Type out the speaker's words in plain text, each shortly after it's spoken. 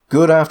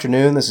Good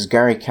afternoon, this is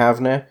Gary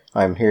Kavanagh.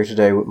 I'm here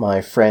today with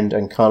my friend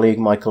and colleague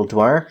Michael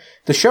Dwyer.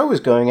 The show is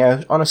going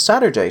out on a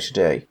Saturday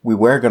today. We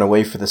were going to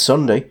wait for the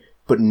Sunday,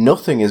 but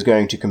nothing is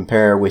going to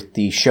compare with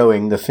the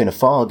showing the Fianna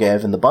Fáil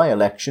gave in the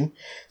by-election.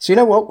 So you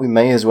know what, we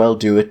may as well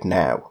do it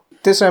now.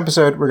 This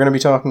episode we're going to be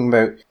talking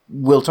about,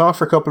 we'll talk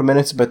for a couple of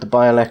minutes about the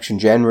by-election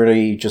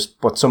generally, just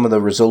what some of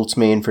the results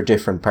mean for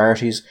different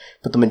parties,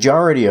 but the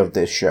majority of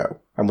this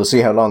show, and we'll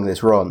see how long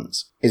this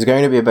runs, is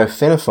going to be about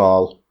Fianna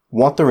Fáil,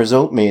 what the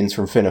result means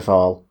from Fianna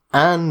Fáil,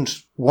 and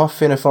what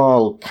Fianna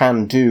Fáil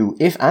can do,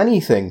 if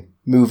anything,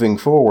 moving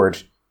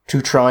forward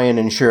to try and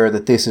ensure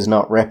that this is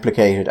not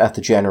replicated at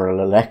the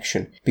general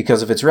election.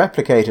 Because if it's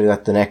replicated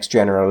at the next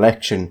general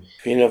election...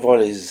 Fianna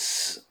Fáil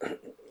is,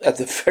 at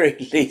the very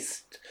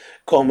least,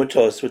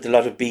 comatose with a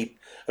lot of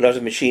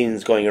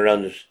machines going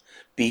around it,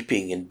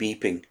 beeping and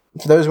beeping.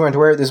 For those who aren't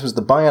aware, this was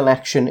the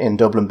by-election in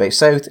Dublin Bay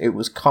South. It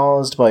was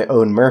caused by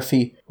Eoin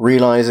Murphy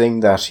realising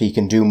that he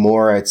can do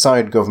more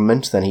outside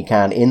government than he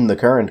can in the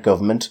current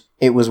government.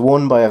 It was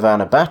won by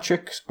Ivana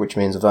Bacik, which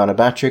means Ivana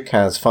Bacik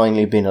has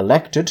finally been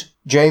elected.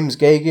 James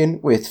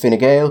Geoghegan with Fine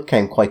Gael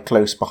came quite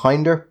close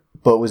behind her,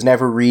 but was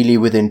never really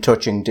within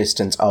touching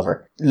distance of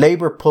her.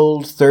 Labour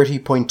pulled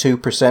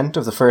 30.2%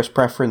 of the first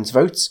preference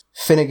votes.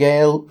 Fine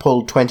Gael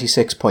pulled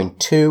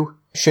 26.2%.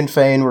 Sinn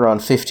Féin were on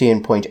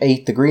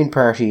 15.8%, the Green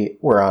Party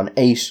were on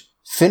 8%,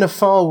 Fianna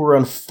Fáil were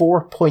on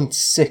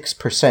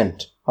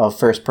 4.6% of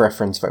first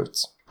preference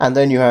votes. And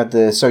then you had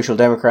the Social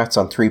Democrats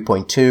on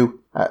 3.2%,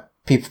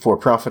 People for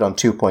Profit on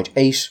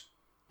 2.8%,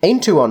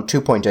 Aontú on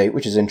 2.8%,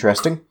 which is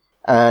interesting,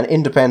 and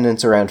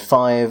Independents around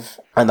 5%,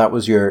 and that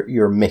was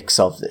your mix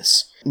of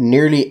this.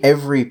 Nearly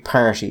every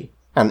party,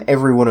 and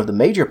every one of the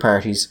major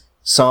parties,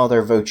 saw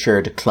their vote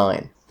share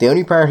decline. The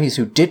only parties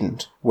who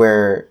didn't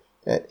were...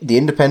 the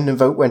independent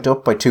vote went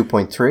up by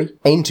 2.3.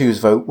 Aontú's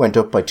vote went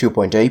up by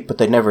 2.8,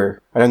 but I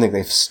don't think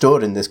they've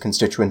stood in this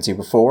constituency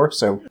before,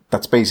 so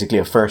that's basically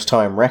a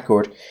first-time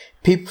record.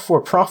 People for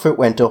Profit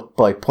went up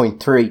by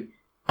 0.3,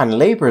 and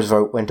Labour's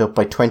vote went up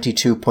by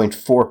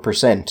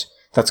 22.4%.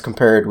 That's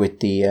compared with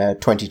the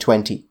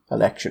 2020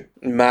 election.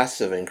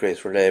 Massive increase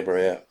for Labour,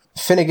 yeah.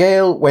 Fine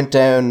Gael went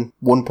down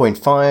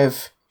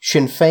 1.5,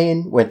 Sinn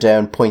Féin went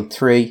down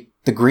 0.3,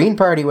 the Green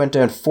Party went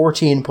down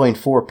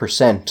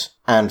 14.4%,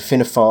 and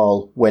Fianna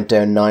Fáil went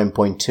down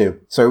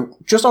 9.2%. So,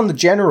 just on the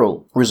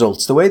general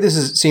results, the way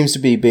this seems to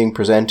be being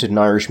presented in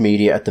Irish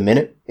media at the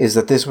minute is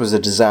that this was a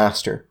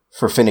disaster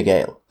for Fine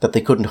Gael, that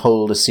they couldn't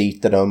hold a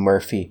seat that Eoin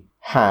Murphy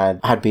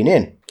had been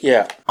in.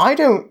 Yeah. I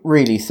don't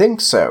really think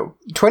so.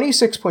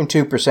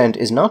 26.2%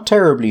 is not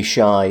terribly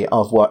shy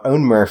of what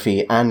Eoin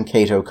Murphy and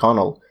Kate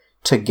O'Connell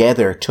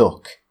together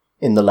took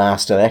in the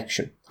last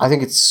election. I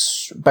think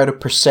it's about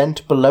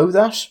 1% below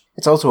that.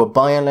 It's also a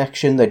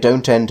by-election. They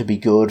don't tend to be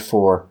good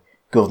for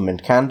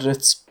government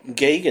candidates.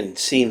 Geoghegan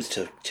seems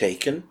to have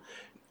taken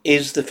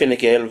is the Fine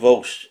Gael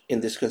vote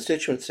in this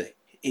constituency.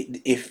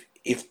 If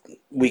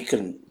we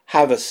can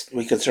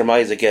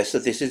surmise, I guess,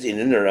 that this is in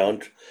and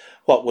around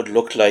what would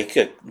look like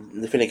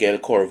the Fine Gael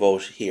core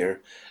vote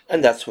here,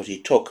 and that's what he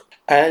took.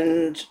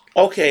 And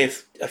okay,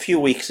 a few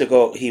weeks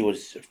ago he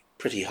was a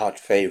pretty hot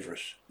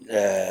favourite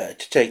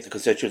to take the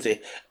constituency.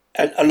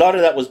 And a lot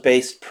of that was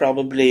based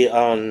probably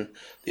on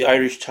the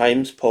Irish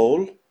Times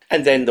poll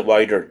and then the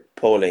wider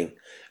polling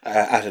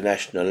at a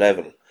national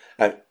level.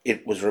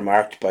 It was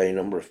remarked by a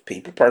number of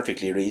people,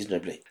 perfectly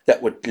reasonably,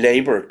 that with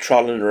Labour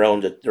trolling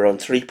around at around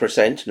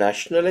 3%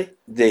 nationally,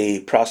 the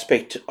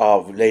prospect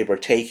of Labour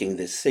taking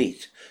this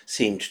seat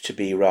seemed to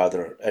be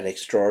rather an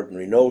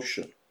extraordinary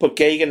notion. But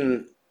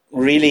Geoghegan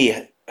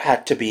really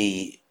had to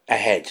be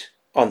ahead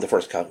on the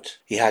first count.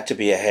 He had to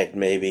be ahead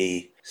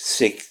maybe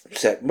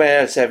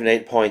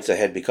 7-8 points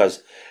ahead,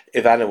 because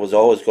Ivana was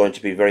always going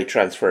to be very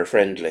transfer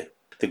friendly.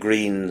 The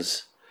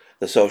Greens,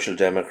 the Social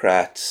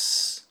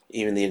Democrats,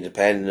 even the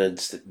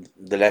Independents,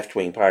 the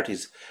left-wing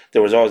parties,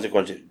 there was always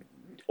going to,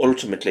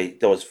 ultimately,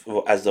 those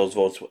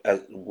votes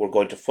were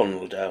going to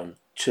funnel down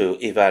to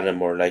Ivana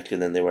more likely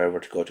than they were ever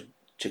to go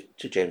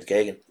to James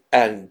Geoghegan.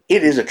 And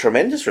it is a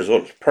tremendous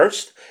result.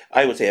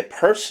 I would say a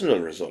personal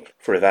result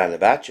for Ivana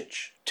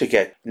Bacik to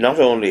get not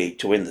only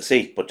to win the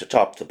seat, but to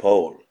top the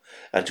poll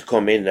and to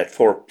come in at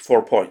 4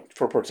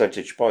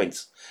 percentage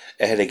points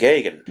ahead of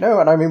Geoghegan. No,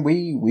 and I mean,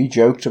 we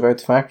joked about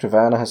the fact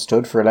Ivana has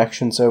stood for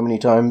election so many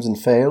times and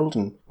failed,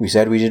 and we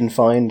said we didn't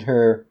find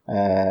her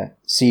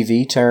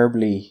CV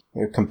terribly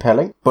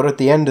compelling. But at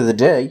the end of the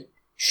day,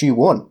 she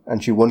won,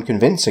 and she won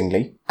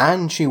convincingly,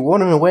 and she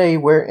won in a way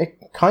where it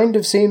kind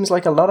of seems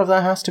like a lot of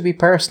that has to be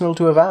personal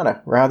to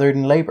Ivana rather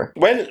than Labour.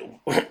 Well,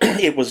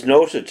 it was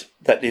noted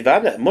that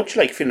Ivana, much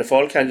like Fianna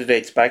Fáil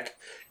candidates back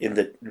in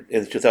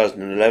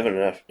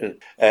 2011,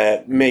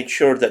 made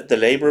sure that the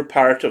Labour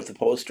part of the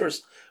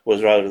posters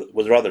was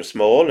rather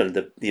small and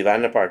the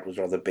Ivana part was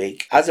rather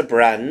big. As a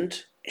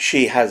brand,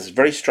 she has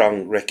very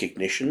strong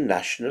recognition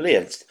nationally,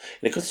 and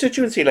in a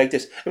constituency like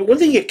this, I mean, one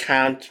thing you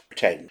can't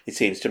pretend, it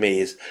seems to me,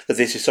 is that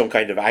this is some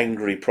kind of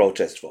angry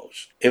protest vote.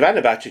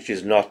 Ivana Bacik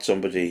is not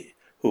somebody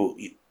who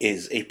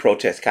is a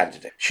protest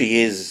candidate.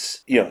 She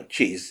is,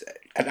 she's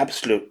an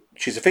absolute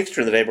she's a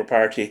fixture in the Labour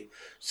Party.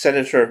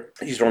 Senator,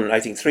 he's run, I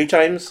think, 3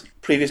 times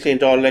previously in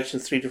Dáil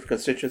elections, 3 different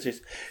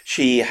constituencies.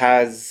 She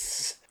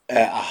has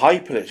a high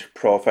political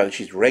profile.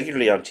 She's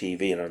regularly on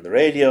TV and on the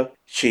radio.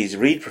 She's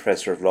Reed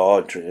Professor of Law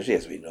in Trinity,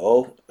 as we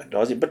know.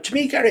 But to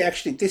me, Gary,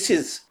 actually, this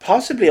is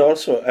possibly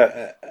also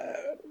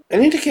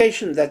an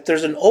indication that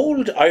there's an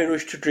old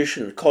Irish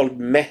tradition called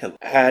Meitheal,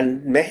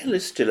 and Meitheal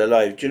is still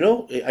alive. Do you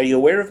know? Are you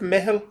aware of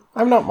Meitheal?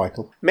 I'm not,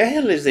 Michael.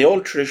 Meitheal is the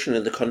old tradition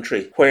in the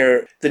country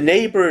where the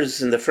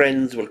neighbours and the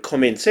friends will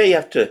come in. Say you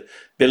have to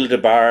build a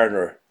barn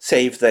or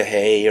save the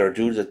hay or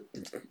do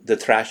the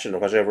thrashing or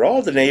whatever.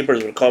 All the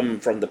neighbours will come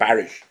from the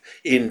parish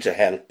in to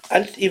help.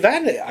 And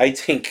Ivana, I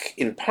think,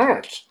 in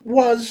part,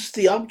 was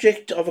the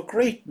object of a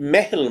great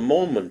Meitheal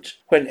moment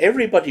when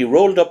everybody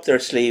rolled up their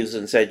sleeves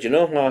and said, you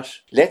know what,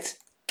 let's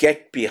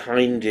get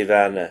behind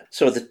Ivana.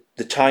 So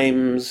the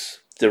Times,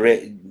 the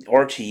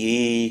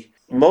RTE,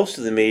 most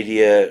of the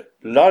media, a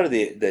lot of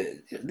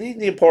the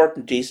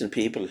important, decent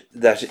people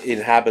that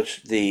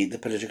inhabit the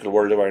political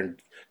world of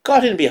Ireland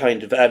got in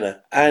behind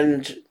Ivana.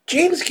 And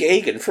James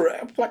Geoghegan, for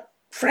what,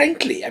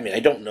 frankly, I mean, I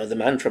don't know the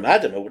man from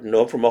Adam, I wouldn't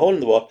know from a hole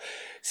in the wall,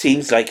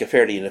 seems like a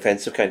fairly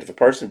inoffensive kind of a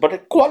person, but a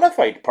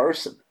qualified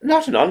person,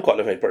 not an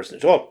unqualified person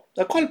at all,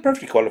 a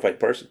perfectly qualified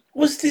person,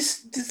 was the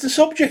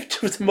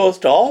subject of the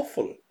most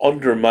awful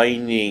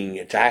undermining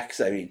attacks.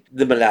 I mean,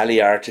 the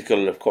Mullally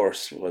article, of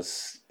course,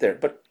 was there,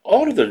 but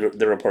all of the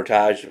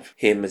reportage of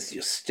him as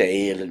just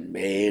stale and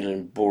male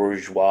and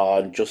bourgeois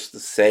and just the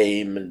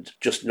same and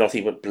just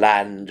nothing but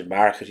bland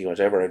marketing,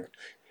 whatever. And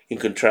in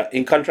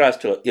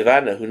contrast to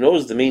Ivana, who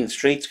knows the mean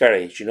streets,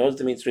 Gary, she knows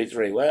the mean streets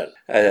very well,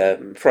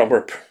 from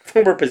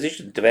her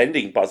position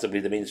defending possibly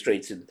the mean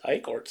streets in the High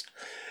Courts.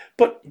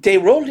 But they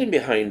rolled in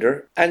behind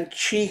her, and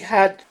she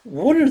had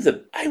one of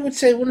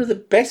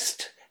the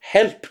best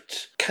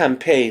helped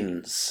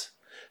campaigns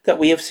that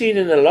we have seen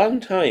in a long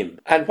time.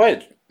 And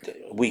while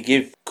we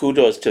give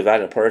kudos to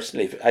Ivana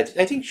personally, I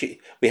think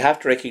we have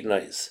to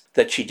recognise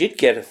that she did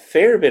get a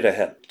fair bit of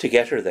help to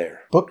get her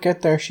there. But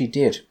get there she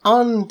did.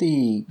 On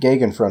the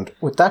Geoghegan front,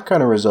 with that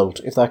kind of result,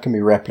 if that can be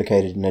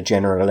replicated in a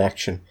general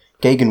election,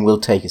 Geoghegan will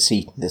take a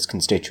seat in this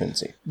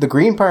constituency. The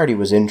Green Party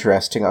was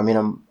interesting. I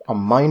mean, a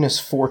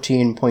minus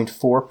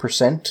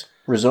 14.4%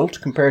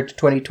 result compared to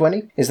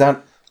 2020. Is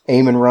that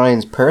Eamon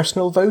Ryan's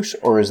personal vote,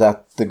 or is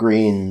that the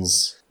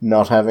Greens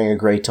not having a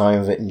great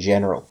time of it in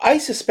general? I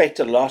suspect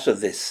a lot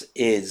of this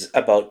is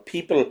about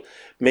people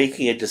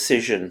making a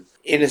decision,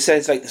 in a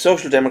sense, like the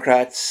Social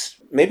Democrats,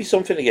 maybe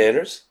some Fine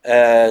Gaelers,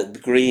 the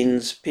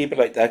Greens, people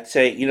like that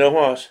say, you know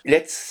what,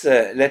 let's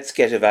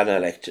get Ivana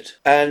elected.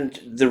 And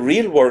the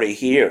real worry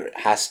here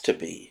has to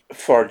be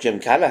for Jim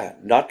Callaghan,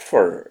 not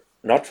for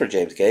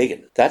James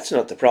Geoghegan. That's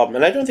not the problem.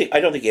 And I don't think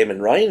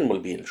Eamon Ryan will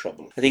be in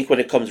trouble. I think when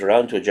it comes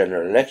around to a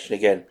general election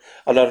again,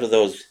 a lot of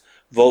those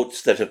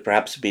votes that have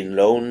perhaps been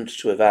loaned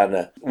to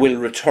Ivana will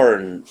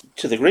return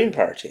to the Green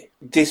Party.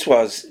 This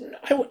was,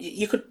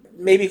 you could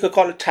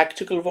call it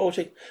tactical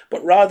voting,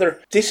 but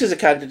rather this is a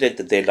candidate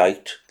that they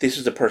liked. This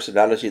is a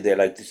personality they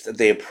liked, that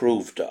they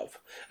approved of,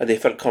 and they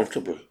felt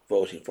comfortable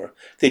voting for.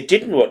 They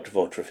didn't want to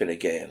vote for Fine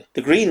Gael.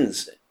 The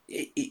Greens,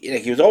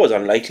 he was always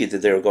unlikely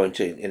that they were going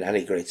to, in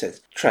any great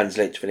sense,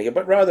 translate to Fine Gael,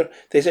 but rather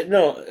they said,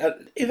 no,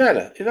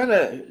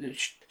 Ivana,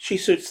 she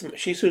suits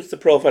the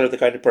profile of the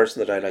kind of person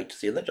that I like to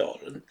see in the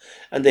Dáil,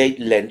 and they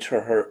lent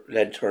her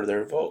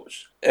their vote.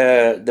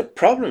 The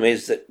problem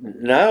is that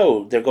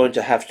now they're going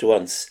to have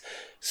to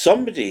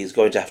somebody is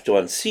going to have to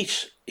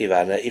unseat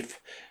Ivana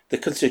if the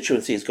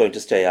constituency is going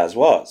to stay as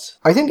was.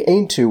 I think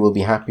Aontú will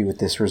be happy with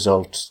this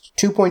result.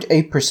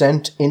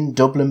 2.8% in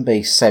Dublin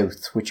Bay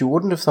South, which you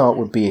wouldn't have thought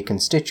would be a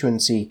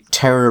constituency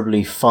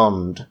terribly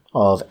fond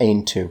of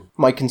Aontú.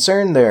 My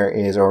concern there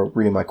is, or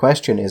really my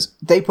question is,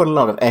 they put a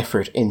lot of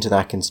effort into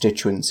that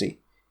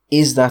constituency.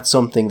 Is that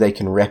something they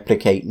can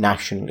replicate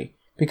nationally?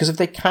 Because if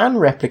they can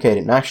replicate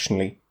it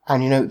nationally,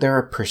 and they're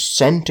a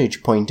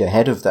percentage point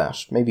ahead of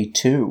that, maybe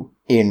 2,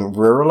 in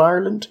rural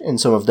Ireland, in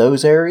some of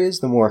those areas,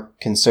 the more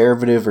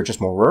conservative or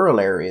just more rural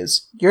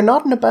areas, you're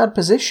not in a bad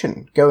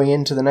position going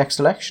into the next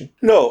election.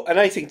 No, and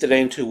I think that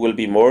Aontú will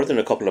be more than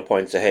a couple of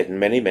points ahead in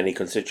many, many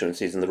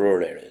constituencies in the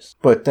rural areas.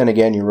 But then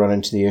again, you run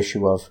into the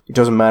issue of, it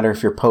doesn't matter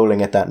if you're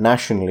polling at that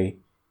nationally,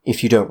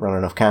 if you don't run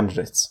enough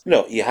candidates.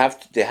 No,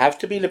 they have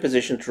to be in a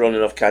position to run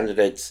enough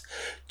candidates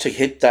to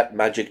hit that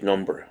magic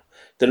number.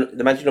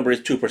 The magic number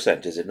is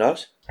 2%, is it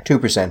not?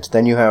 2%.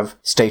 Then you have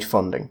state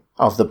funding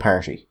of the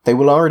party. They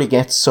will already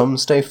get some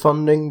state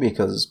funding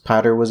because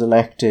Patter was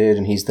elected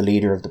and he's the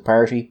leader of the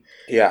party.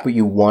 Yeah. But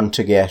you want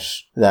to get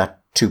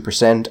that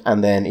 2%,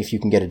 and then if you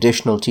can get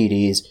additional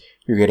TDs,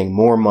 you're getting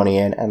more money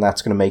in, and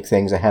that's going to make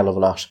things a hell of a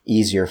lot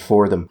easier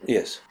for them.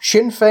 Yes.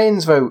 Sinn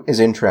Féin's vote is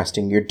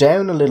interesting. You're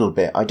down a little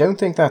bit. I don't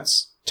think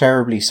that's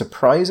terribly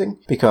surprising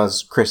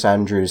because Chris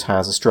Andrews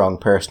has a strong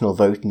personal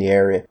vote in the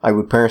area. I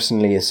would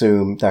personally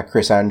assume that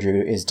Chris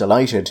Andrews is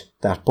delighted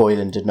that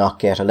Boylan did not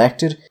get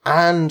elected,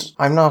 and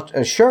I'm not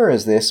as sure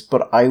as this,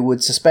 but I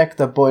would suspect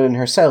that Boylan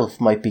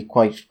herself might be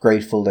quite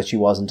grateful that she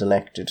wasn't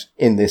elected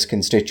in this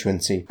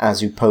constituency,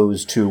 as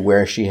opposed to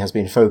where she has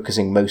been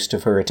focusing most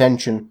of her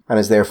attention and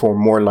is therefore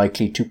more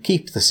likely to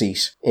keep the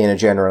seat in a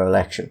general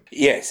election.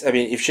 Yes, I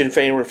mean, if Sinn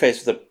Féin were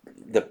faced with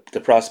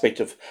the prospect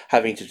of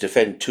having to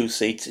defend 2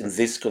 seats in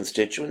this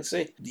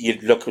constituency,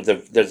 you'd look at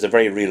there's a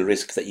very real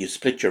risk that you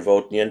split your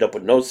vote and you end up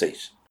with no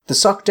seat. The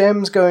Soc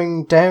Dems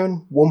going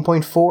down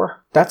 1.4?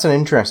 That's an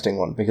interesting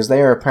one, because they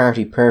are a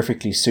party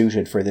perfectly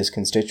suited for this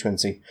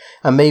constituency.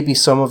 And maybe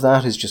some of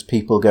that is just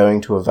people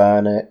going to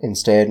Havana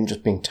instead and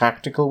just being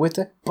tactical with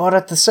it. But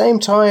at the same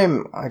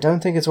time, I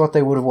don't think it's what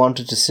they would have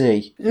wanted to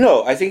see.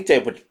 No, I think they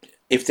would,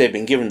 if they'd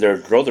been given their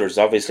druthers,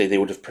 obviously they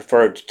would have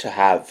preferred to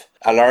have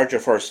a larger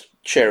first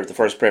share of the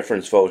first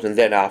preference vote and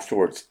then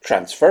afterwards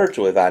transfer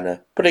to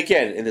Havana. But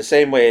again, in the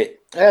same way,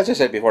 as I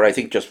said before, I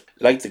think just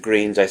like the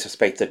Greens, I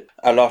suspect that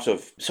a lot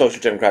of Social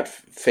Democrat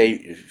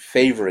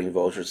favouring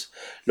voters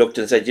looked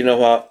and said, you know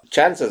what,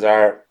 chances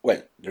are,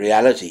 well, the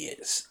reality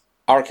is,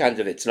 our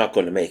candidate's not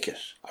going to make it.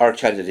 Our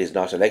candidate is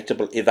not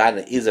electable.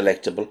 Ivana is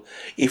electable.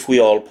 If we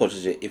all put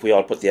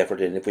the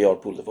effort in, if we all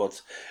pool the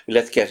votes,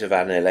 let's get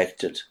Ivana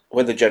elected.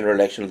 When the general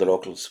election of the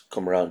locals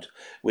come around,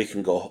 we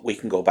can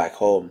go back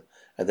home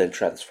and then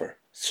transfer.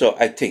 So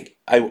I think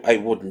I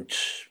wouldn't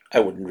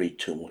read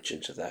too much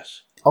into that.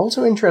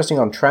 Also interesting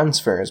on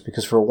transfers,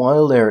 because for a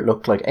while there it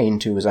looked like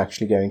Aontú was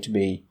actually going to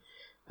be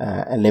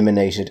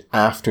eliminated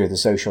after the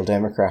Social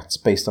Democrats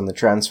based on the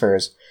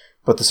transfers,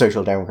 but the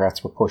Social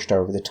Democrats were pushed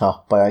over the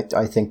top by,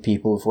 I think,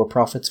 people for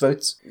profits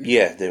votes.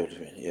 Yeah, they would have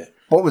been, yeah.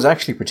 What was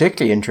actually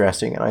particularly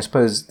interesting, and I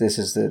suppose this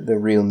is the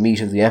real meat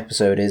of the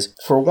episode, is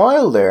for a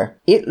while there,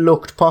 it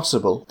looked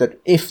possible that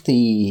if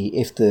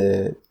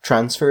the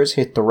transfers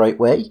hit the right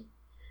way,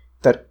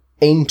 that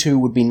Aontú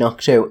would be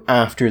knocked out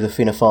after the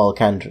Fianna Fáil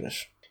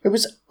candidate. It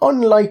was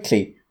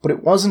unlikely, but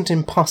it wasn't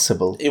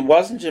impossible. It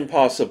wasn't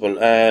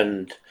impossible,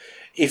 and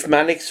if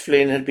Mannix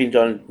Flynn had been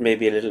done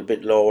maybe a little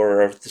bit lower,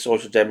 or if the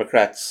Social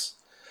Democrats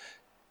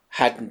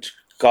hadn't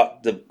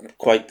got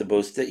quite the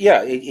boost,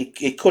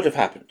 it could have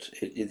happened.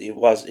 It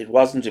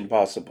wasn't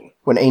impossible.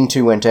 When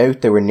Aontú went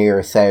out, they were near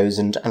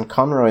 1,000, and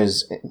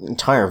Conroy's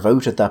entire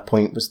vote at that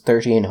point was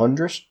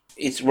 1,300.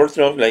 It's worth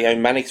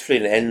noting, Mannix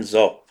Flynn ends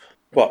up,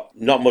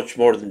 not much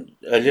more than,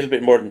 a little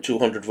bit more than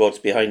 200 votes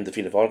behind the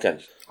Fianna Fáil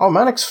candidate. Oh,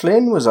 Mannix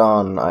Flynn was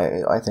on,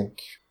 I think,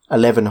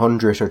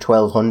 1,100 or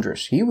 1,200.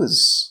 He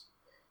was,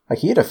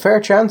 he had a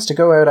fair chance to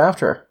go out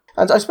after.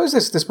 And I suppose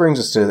this brings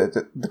us to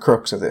the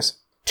crux of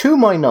this. To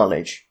my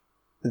knowledge,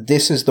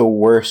 this is the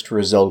worst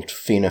result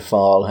Fianna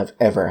Fáil have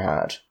ever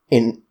had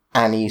in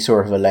any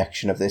sort of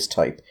election of this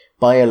type,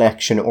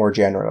 by-election or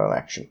general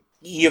election.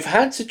 You've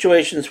had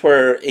situations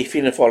where a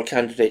Fianna Fáil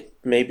candidate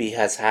maybe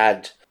has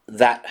had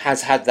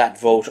that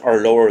vote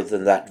or lower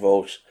than that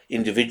vote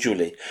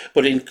individually,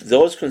 but in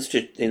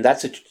that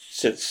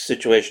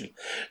situation,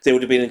 they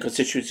would have been in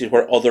constituencies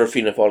where other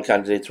Fianna Fáil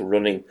candidates were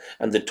running,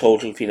 and the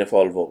total Fianna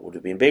Fáil vote would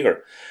have been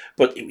bigger.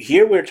 But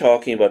here we're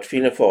talking about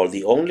Fianna Fáil,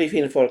 the only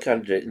Fianna Fáil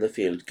candidate in the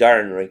field,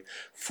 garnering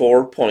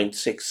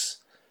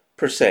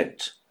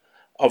 4.6%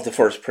 of the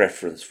first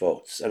preference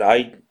votes, and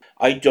I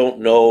don't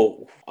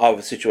know of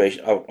a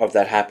situation of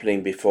that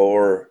happening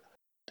before.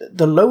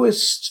 The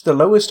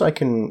lowest I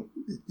can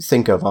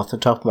think of off the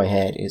top of my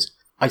head is,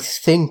 I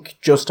think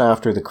just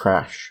after the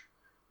crash,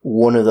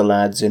 one of the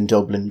lads in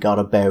Dublin got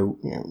about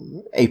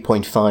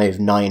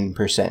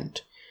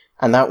 8.59%.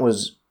 And that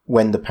was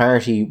when the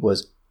party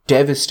was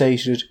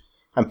devastated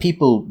and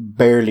people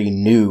barely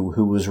knew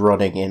who was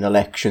running in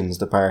elections.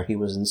 The party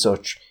was in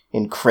such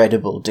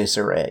incredible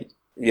disarray.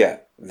 Yeah,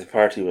 the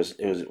party was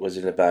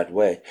in a bad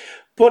way.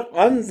 But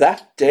on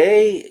that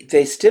day,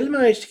 they still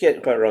managed to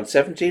get around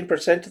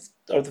 17%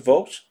 of the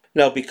vote.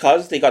 Now,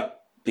 because of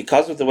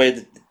the way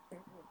that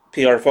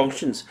PR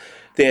functions,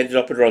 they ended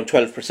up at around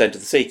 12% of the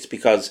seats,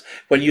 because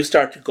when you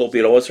start to go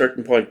below a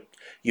certain point,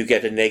 you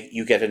get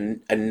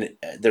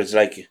there's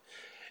like,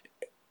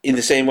 in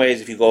the same way as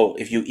if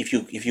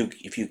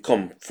you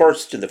come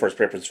first in the first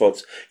preference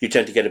votes, you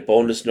tend to get a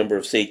bonus number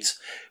of seats.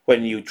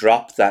 When you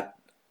drop that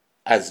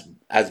as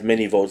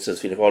many votes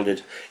as Fianna Fáil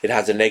did, it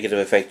has a negative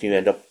effect. You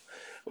end up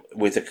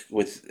with a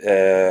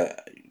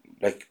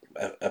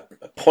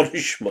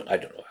punishment. I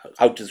don't know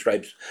how to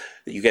describe it.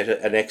 You get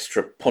an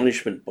extra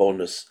punishment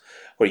bonus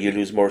where you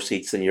lose more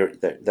seats than your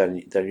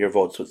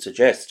votes would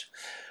suggest.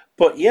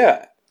 But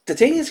yeah, the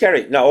thing is,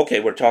 Gary, now, okay,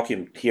 we're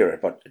talking here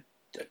about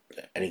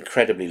an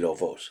incredibly low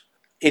vote.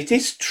 It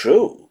is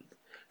true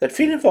that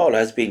Fianna Fáil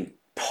has been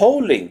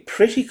polling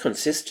pretty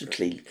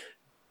consistently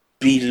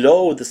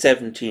below the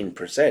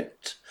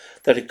 17%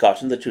 that it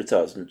got in the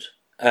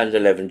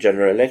 2011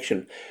 general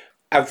election.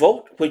 A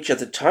vote which at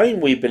the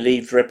time we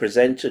believed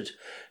represented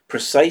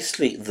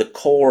precisely the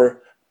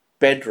core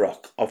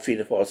bedrock of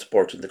Fianna Fáil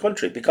support in the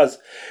country. Because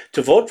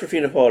to vote for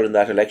Fianna Fáil in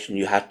that election,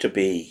 you had to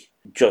be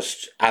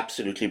just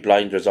absolutely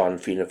blinders on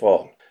Fianna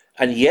Fáil.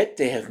 And yet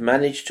they have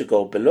managed to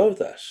go below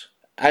that.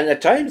 And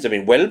at times,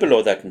 well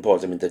below that in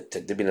polls.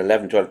 They've been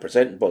 11,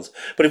 12% in polls.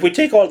 But if we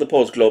take all the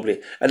polls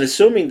globally, and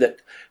assuming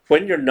that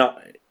when you're not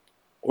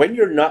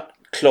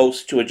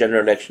close to a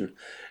general election,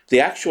 the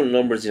actual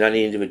numbers in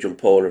any individual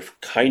poll are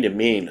kind of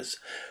meaningless.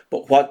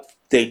 But what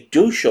they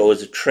do show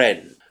is a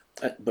trend.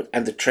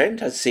 And the trend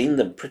has seen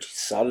them pretty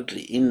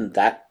solidly in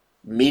that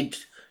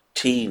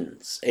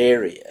mid-teens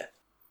area.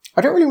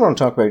 I don't really want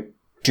to talk about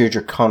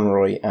Deirdre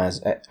Conroy as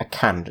a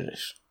candidate.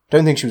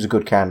 Don't think she was a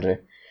good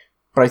candidate.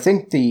 But I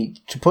think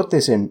to put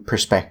this in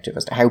perspective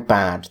as to how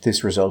bad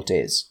this result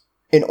is,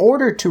 in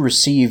order to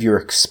receive your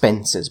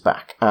expenses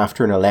back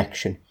after an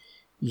election,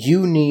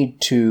 you need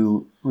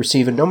to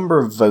receive a number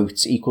of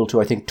votes equal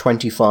to, I think,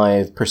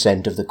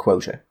 25% of the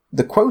quota.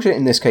 The quota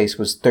in this case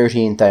was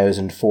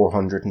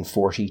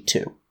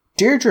 13,442.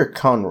 Deirdre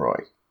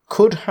Conroy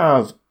could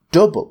have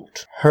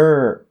doubled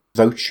her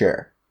vote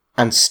share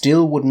and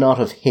still would not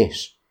have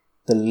hit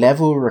the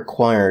level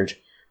required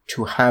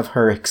to have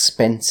her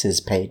expenses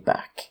paid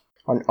back.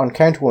 On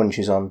count 1,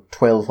 she's on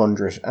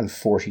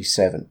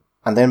 1,247.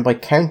 And then by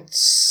count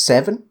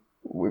 7,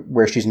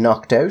 where she's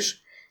knocked out,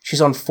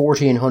 she's on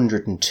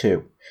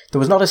 1,402. There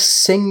was not a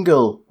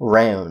single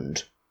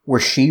round where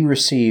she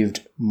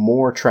received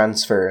more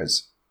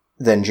transfers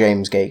than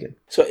James Geoghegan.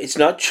 So it's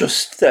not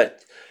just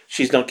that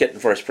she's not getting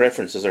first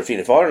preferences, or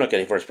Fianna Fáil are not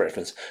getting first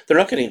preference. They're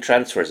not getting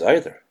transfers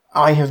either.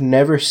 I have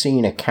never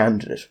seen a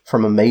candidate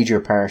from a major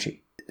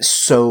party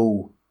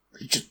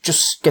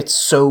just get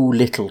so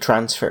little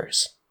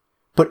transfers.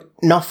 But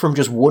not from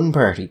just one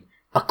party,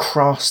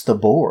 across the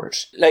board.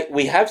 Like,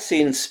 we have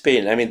seen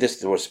spin.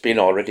 There was spin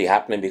already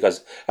happening,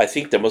 because I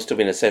think there must have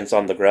been a sense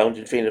on the ground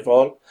in Fianna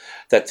Fáil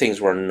that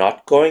things were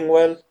not going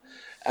well.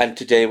 And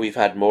today we've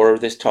had more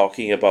of this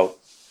talking about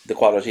the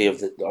quality of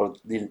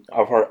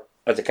her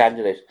as a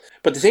candidate.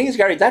 But the thing is,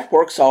 Gary, that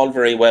works all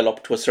very well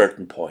up to a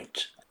certain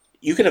point.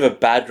 You can have a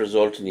bad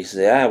result and you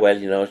say,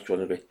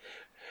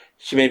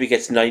 she maybe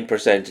gets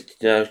 9%.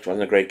 She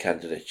wasn't a great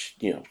candidate.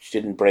 She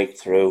didn't break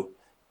through.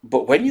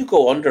 But when you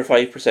go under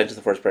 5% of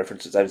the first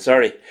preferences, I'm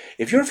sorry,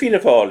 if you're Fianna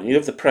Fáil and you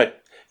have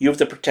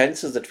the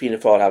pretenses that Fianna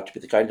Fáil have to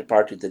be the kind of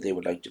party that they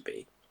would like to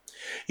be,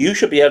 you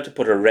should be able to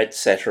put a red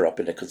setter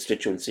up in a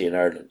constituency in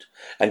Ireland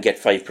and get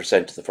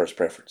 5% of the first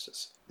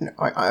preferences. No,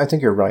 I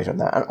think you're right on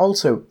that. And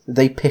also,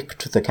 they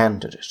picked the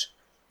candidate.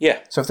 Yeah.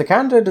 So if the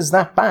candidate is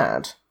that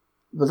bad,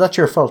 well, that's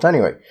your fault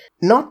anyway.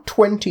 Not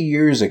 20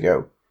 years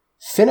ago,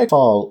 Fianna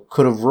Fáil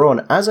could have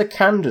run as a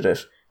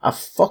candidate a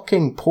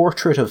fucking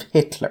portrait of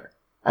Hitler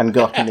and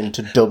gotten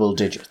into double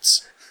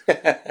digits.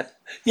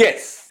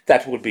 Yes,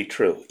 that would be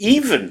true.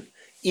 Even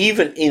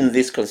in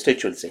this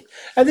constituency.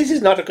 And this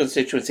is not a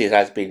constituency that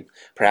has been,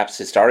 perhaps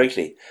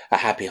historically, a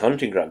happy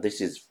hunting ground.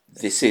 This is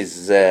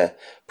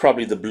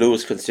probably the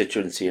bluest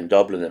constituency in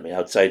Dublin.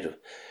 Outside of...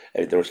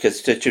 there were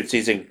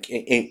constituencies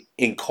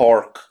in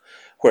Cork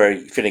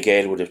where Fine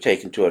Gael would have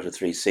taken 2 out of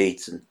 3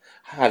 seats and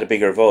had a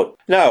bigger vote.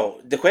 Now,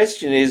 the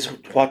question is,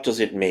 what does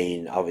it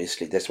mean?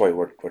 Obviously, that's why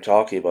we're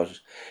talking about it.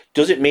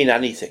 Does it mean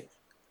anything?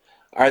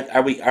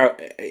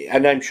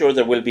 And I'm sure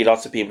there will be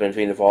lots of people in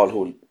Fianna Fáil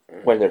who,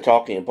 when they're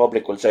talking in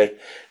public, will say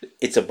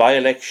it's a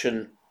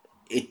by-election.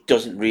 It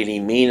doesn't really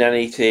mean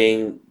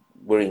anything.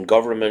 We're in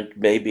government.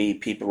 Maybe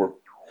people were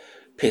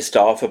pissed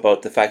off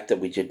about the fact that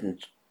we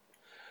didn't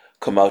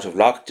come out of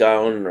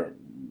lockdown, or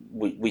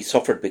we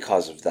suffered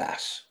because of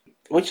that,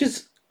 which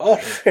is all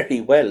very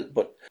well.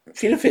 But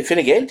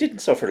Fine Gael didn't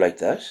suffer like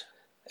that.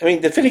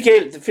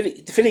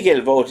 The Fine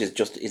Gael vote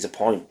is a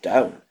point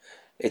down.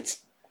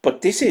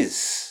 But this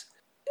is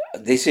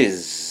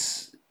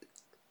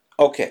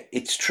okay.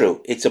 It's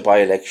true. It's a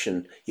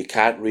by-election. You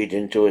can't read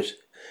into it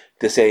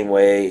the same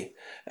way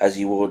as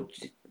you would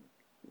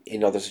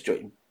in other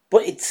situations.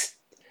 But it's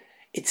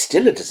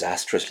still a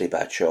disastrously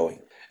bad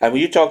showing. And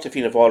when you talk to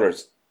Fianna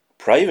Fáilers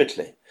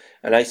privately,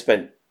 and I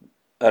spent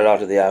a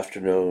lot of the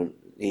afternoon,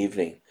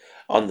 evening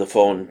on the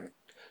phone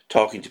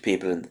talking to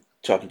people and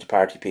talking to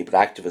party people,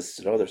 activists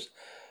and others,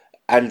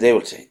 and they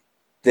would say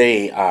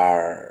they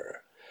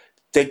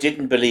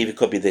didn't believe it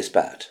could be this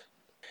bad.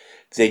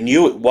 They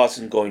knew it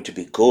wasn't going to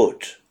be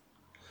good,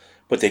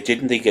 but they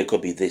didn't think it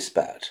could be this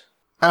bad.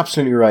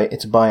 Absolutely right.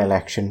 It's a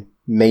by-election.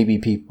 Maybe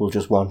people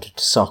just wanted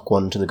to sock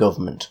one to the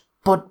government.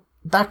 But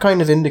that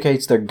kind of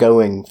indicates they're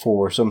going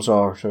for some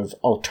sort of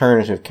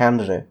alternative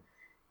candidate.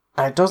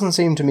 And it doesn't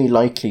seem to me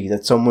likely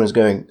that someone is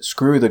going,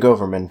 screw the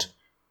government,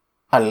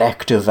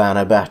 elect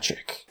Ivana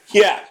Bacik.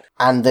 Yeah.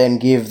 And then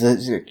give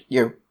the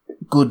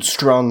good,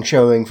 strong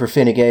showing for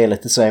Fine Gael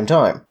at the same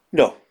time.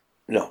 No.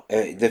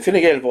 The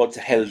Fine Gael votes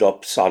held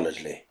up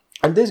solidly.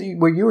 And this,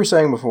 what you were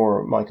saying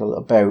before, Michael,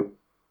 about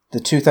the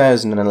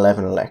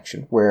 2011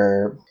 election,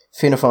 where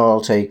Fianna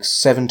Fáil takes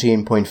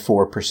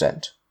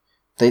 17.4%.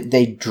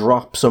 They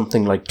drop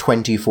something like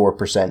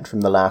 24%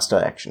 from the last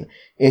election.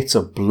 It's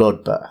a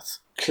bloodbath.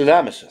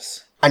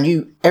 Calamitous.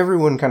 And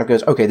everyone kind of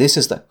goes, okay, this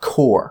is the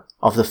core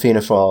of the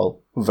Fianna Fáil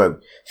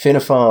vote. Fianna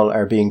Fáil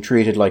are being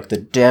treated like the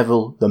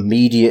devil. The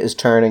media is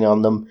turning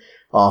on them.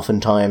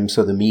 oftentimes,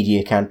 so the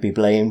media can't be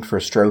blamed for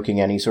stroking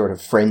any sort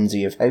of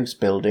frenzy of house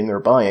building or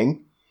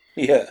buying.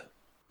 Yeah.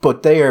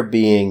 But they are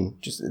being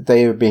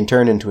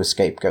turned into a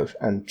scapegoat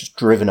and just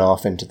driven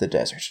off into the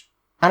desert.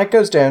 And it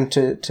goes down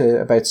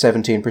to about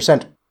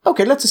 17%.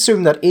 Okay, let's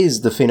assume that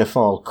is the Fianna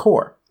Fáil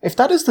core. If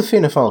that is the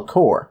Fianna Fáil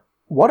core,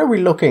 what are we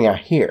looking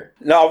at here?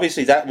 No,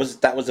 obviously that was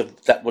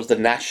the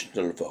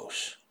national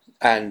vote,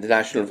 and the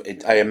national.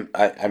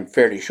 I'm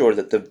fairly sure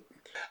that the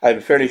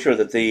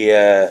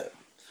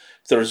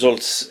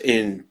results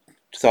in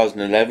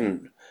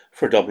 2011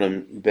 for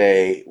Dublin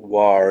Bay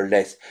were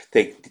less.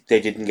 They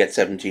didn't get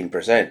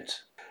 17%,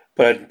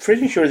 but I'm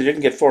pretty sure they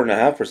didn't get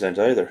 4.5%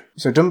 either.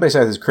 So Dublin Bay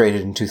South was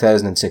created in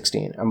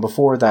 2016, and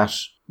before that,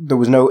 there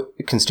was no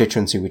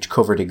constituency which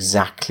covered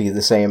exactly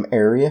the same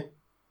area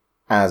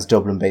as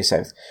Dublin Bay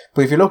South.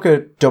 But if you look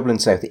at Dublin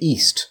South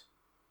East,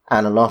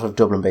 and a lot of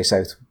Dublin Bay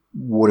South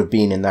would have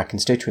been in that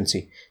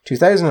constituency,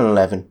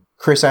 2011,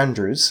 Chris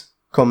Andrews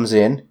comes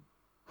in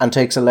and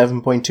takes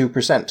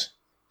 11.2%.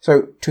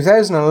 So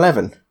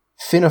 2011,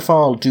 Fianna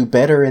Fáil do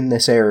better in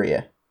this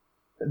area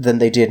than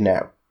they did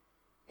now.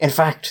 In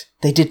fact,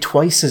 they did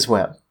twice as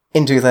well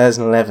in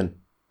 2011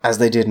 as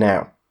they did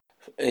now.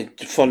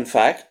 Fun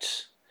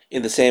fact,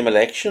 in the same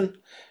election,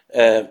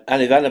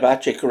 Annie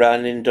Vanabachik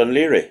ran in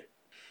Dunleary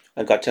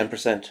and got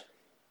 10%.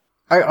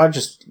 I'll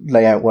just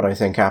lay out what I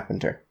think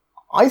happened here.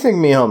 I think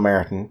Micheál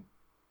Martin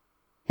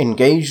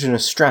engaged in a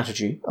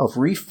strategy of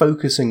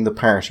refocusing the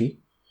party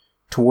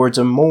towards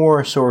a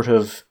more sort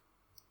of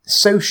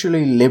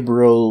socially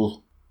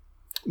liberal,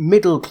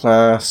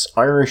 middle-class,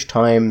 Irish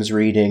Times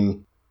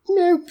reading,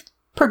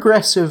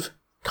 progressive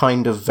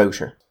kind of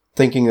voter,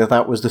 thinking that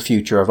that was the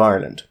future of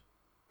Ireland.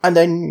 And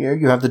then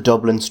you have the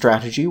Dublin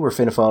strategy, where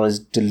Fianna Fáil is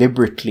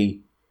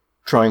deliberately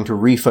trying to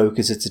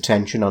refocus its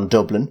attention on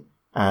Dublin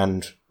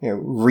and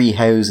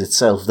rehouse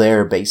itself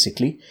there,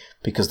 basically,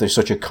 because there's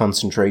such a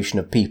concentration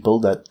of people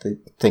that they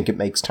think it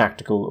makes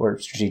tactical or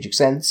strategic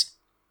sense.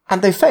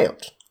 And they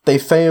failed. They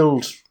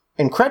failed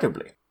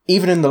incredibly.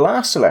 Even in the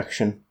last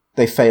election,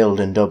 they failed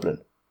in Dublin.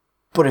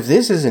 But if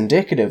this is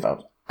indicative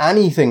of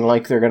anything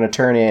like they're going to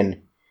turn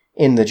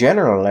in the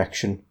general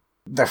election,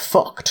 they're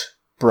fucked,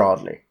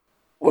 broadly.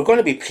 We're going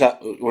to be,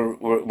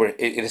 we're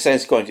in a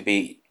sense going to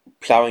be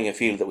ploughing a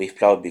field that we've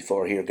ploughed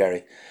before here,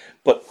 Gary.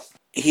 But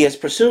he has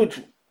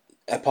pursued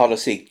a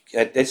policy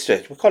at this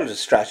stage, we call it a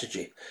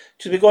strategy,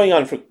 which has been going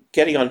on for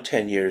getting on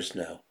 10 years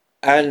now.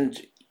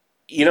 And,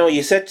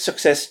 you set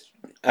success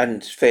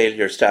and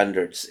failure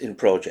standards in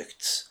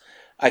projects.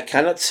 I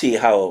cannot see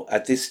how,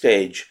 at this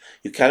stage,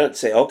 you cannot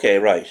say, okay,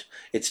 right,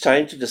 it's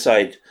time to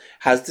decide,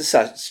 has the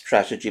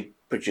strategy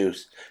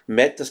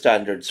met the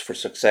standards for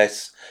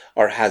success,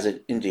 or has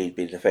it indeed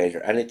been a failure?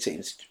 And it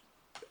seems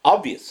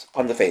obvious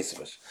on the face of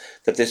it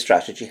that this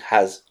strategy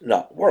has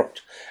not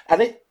worked.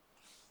 And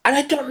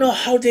I don't know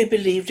how they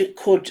believed it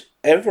could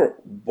ever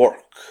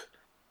work.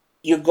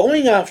 You're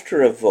going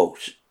after a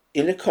vote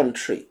in a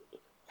country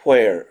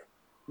where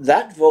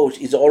that vote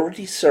is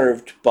already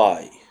served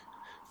by,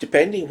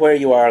 depending where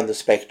you are on the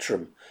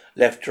spectrum,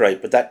 left to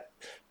right, but that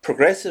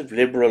progressive,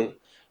 liberal,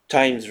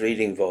 Times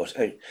reading vote.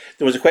 There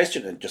was a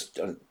question,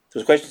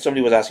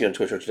 somebody was asking on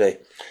Twitter today,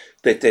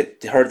 that they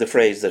heard the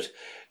phrase that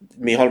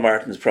Micheál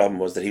Martin's problem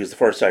was that he was the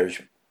first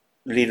Irish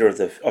leader of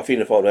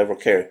Fianna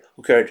Fáil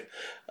who cared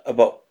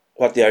about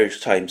what the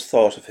Irish Times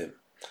thought of him.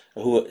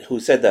 Who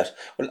said that?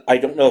 Well, I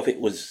don't know if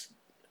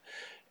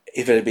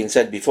it had been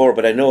said before,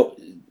 but I know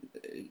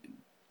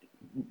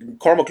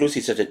Cormac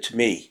Lucy said it to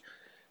me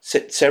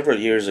several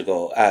years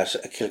ago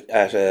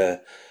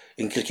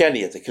in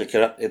Kilkenny at the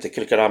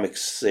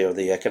Kilkenomics, or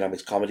the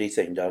economics comedy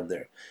thing down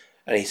there.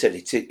 And he said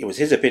it was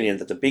his opinion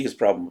that the biggest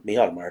problem with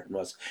Micheál Martin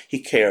was he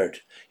cared.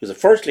 He was the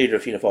first leader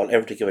of Fianna Fáil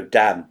ever to give a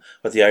damn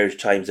what the Irish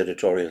Times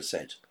editorial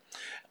said.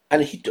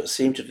 And he does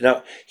seem to.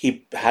 Now,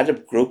 he had a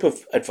group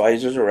of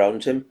advisors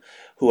around him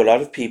who a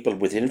lot of people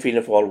within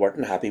Fianna Fáil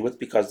weren't happy with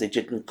because they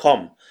didn't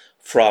come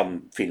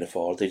from Fianna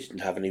Fáil. They didn't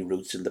have any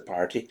roots in the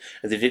party,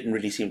 and they didn't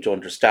really seem to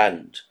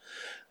understand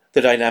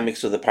the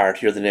dynamics of the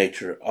party or the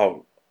nature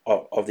of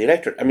the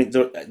electorate. I mean,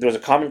 there was a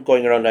comment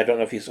going around, I don't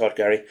know if you saw it,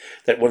 Gary,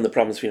 that one of the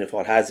problems Fianna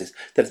Fáil has is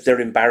that they're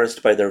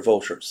embarrassed by their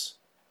voters.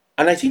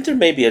 And I think there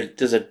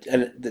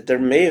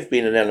may have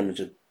been an element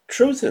of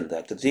truth in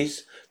that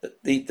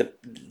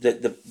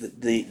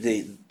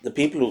the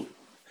people who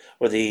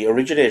were the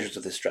originators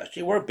of this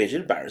strategy were a bit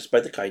embarrassed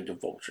by the kind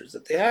of voters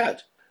that they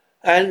had.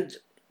 And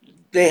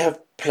they have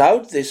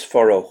ploughed this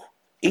furrow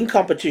in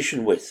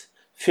competition with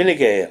Fine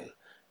Gael,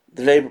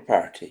 the Labour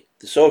Party,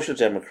 the Social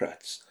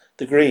Democrats,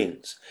 the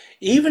Greens,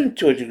 even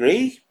to a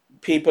degree,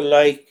 people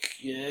like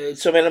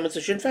some elements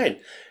of Sinn Féin.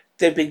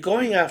 They've been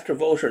going after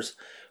voters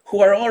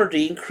who are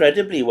already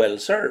incredibly well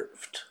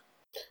served.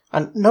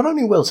 And not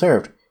only well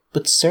served,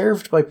 but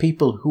served by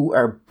people who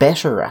are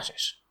better at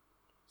it.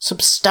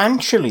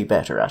 Substantially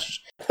better at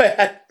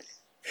it.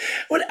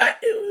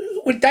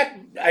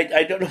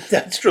 I don't know if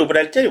that's true, but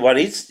I'll tell you what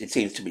it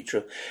seems to be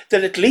true.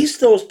 That at least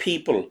those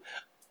people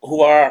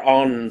who are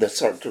on the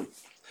sort of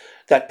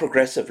that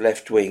progressive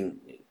left-wing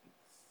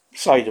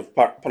side of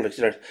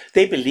politics.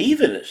 They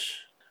believe in it.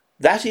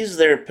 That is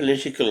their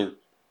political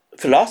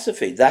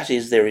philosophy. That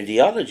is their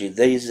ideology.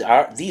 These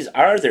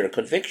are their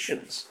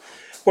convictions.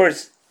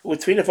 Whereas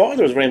with Fianna Fáil,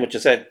 there was very much a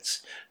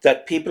sense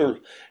that people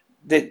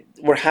they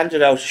were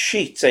handed out a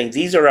sheet saying,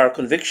 these are our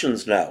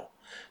convictions now.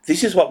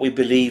 This is what we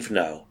believe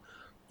now.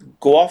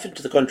 Go off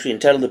into the country and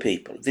tell the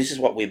people, this is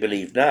what we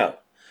believe now.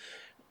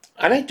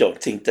 And I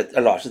don't think that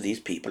a lot of these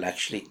people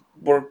actually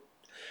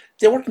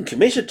they weren't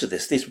committed to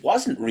this. This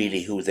wasn't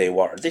really who they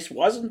were. This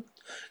wasn't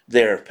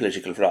their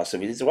political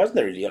philosophy. This wasn't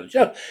their ideology.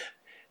 You know,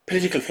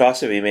 political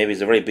philosophy maybe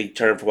is a very big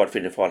term for what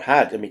Fianna Fáil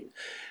had. I mean,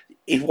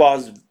 it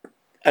was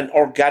an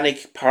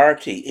organic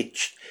party.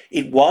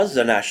 It was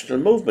a national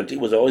movement.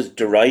 It was always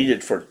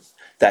derided for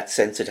that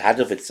sense it had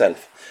of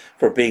itself,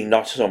 for being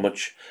not so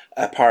much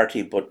a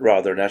party but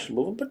rather a national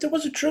movement. But there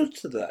was a truth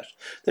to that.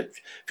 That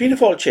Fianna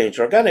Fáil changed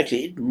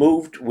organically. It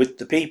moved with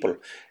the people.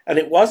 And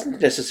it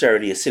wasn't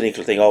necessarily a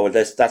cynical thing, oh, well,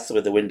 that's the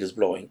way the wind is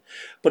blowing.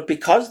 But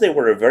because they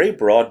were a very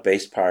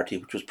broad-based party,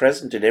 which was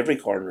present in every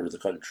corner of the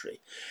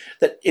country,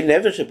 that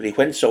inevitably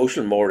when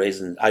social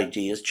mores and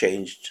ideas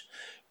changed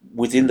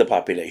within the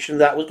population,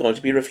 that was going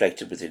to be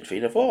reflected within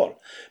Fianna Fáil,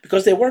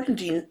 because they weren't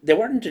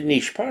a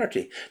niche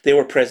party. They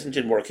were present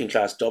in working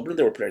class Dublin.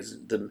 They were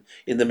present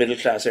in the middle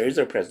class areas.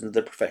 They were present in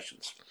the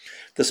professions,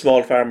 the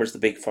small farmers, the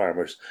big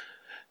farmers,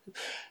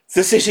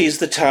 the cities,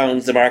 the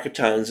towns, the market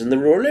towns, and the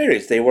rural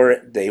areas. They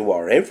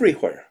were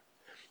everywhere,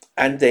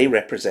 and they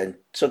represent.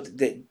 So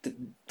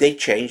they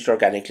changed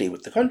organically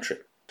with the country.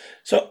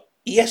 So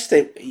yes,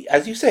 they,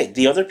 as you say,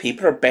 the other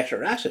people are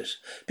better at it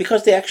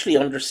because they actually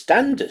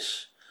understand it.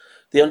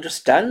 They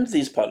understand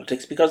these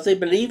politics because they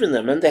believe in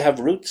them and they have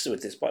roots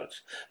with this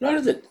politics. A lot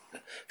of the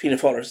Fianna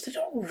Fáilers,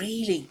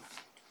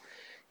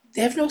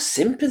 they have no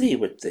sympathy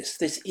with this.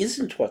 This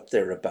isn't what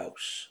they're about.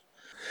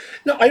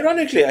 Now,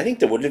 ironically, I think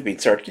there would have been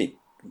certainly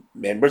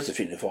members of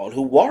Fianna Fáil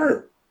who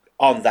were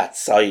on that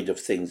side of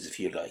things, if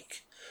you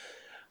like.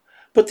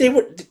 But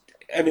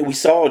we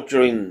saw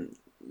during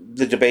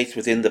the debates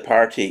within the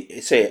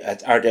party, say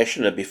at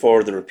Ardeshna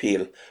before the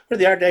repeal, where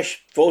the Ardèche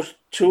voted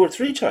 2 or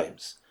 3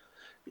 times,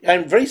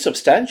 and very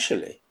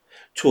substantially,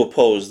 to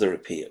oppose the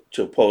repeal,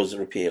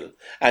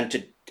 and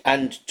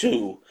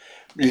to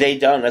lay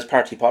down as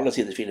party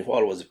policy that Fianna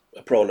Fáil was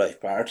a pro-life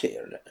party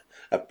or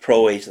a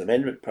pro-Eighth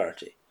Amendment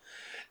party.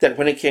 That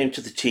when it came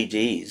to the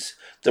TDs,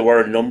 there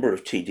were a number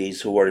of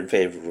TDs who were in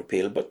favour of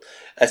repeal, but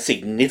a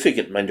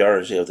significant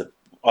minority of the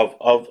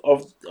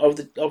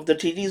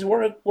TDs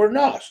were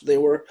not. They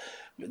were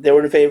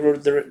in favour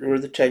of the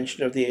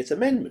retention of the Eighth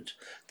Amendment.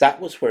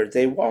 That was where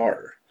they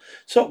were.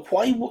 So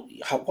why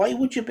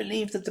would you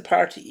believe that the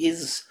party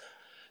is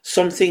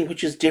something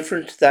which is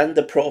different than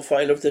the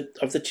profile of the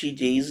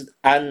TDs,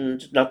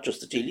 and not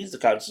just the TDs, the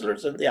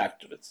councillors and the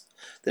activists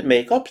that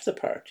make up the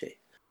party?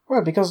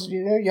 Well, because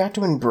you had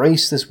to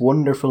embrace this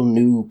wonderful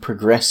new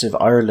progressive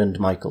Ireland,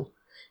 Michael,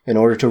 in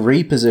order to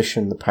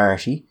reposition the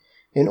party,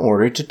 in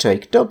order to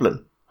take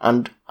Dublin.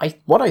 And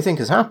what I think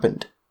has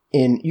happened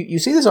you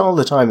see this all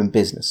the time in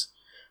business,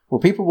 where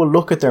people will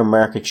look at their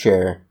market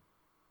share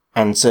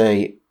and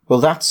say, well,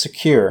 that's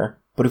secure,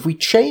 but if we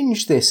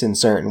change this in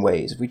certain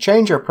ways, if we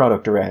change our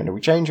product around, or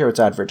we change how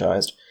it's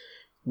advertised,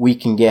 we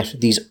can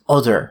get these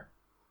other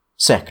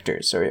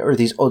sectors, or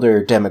these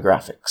other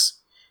demographics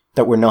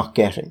that we're not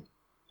getting.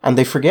 And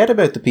they forget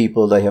about the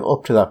people they have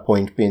up to that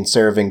point been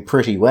serving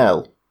pretty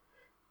well.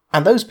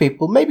 And those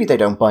people, maybe they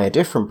don't buy a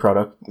different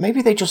product,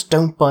 maybe they just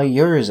don't buy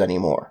yours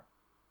anymore.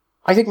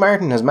 I think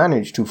Martin has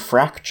managed to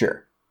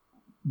fracture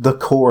the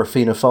core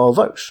Fianna Fáil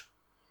vote.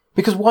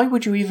 Because why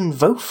would you even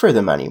vote for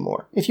them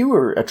anymore? If you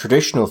were a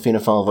traditional Fianna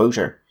Fáil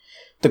voter,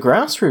 the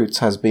grassroots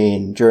has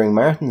been, during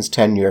Martin's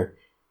tenure,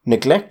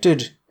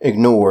 neglected,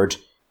 ignored,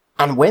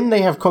 and when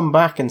they have come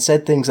back and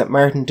said things that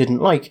Martin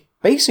didn't like,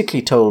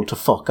 basically told to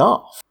fuck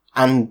off.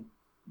 And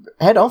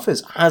head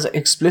office has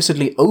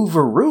explicitly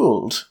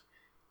overruled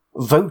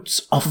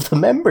votes of the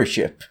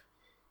membership.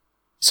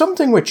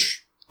 Something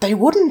which they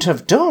wouldn't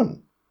have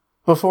done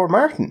before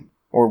Martin,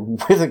 or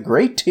with a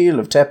great deal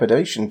of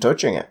trepidation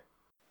touching it.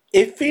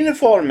 If Fianna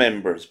Fáil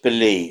members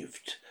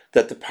believed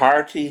that the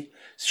party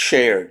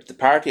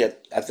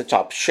at the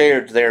top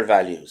shared their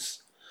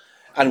values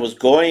and was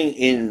going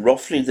in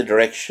roughly the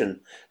direction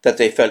that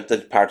they felt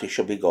that the party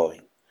should be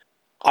going,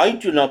 I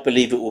do not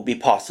believe it would be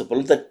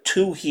possible that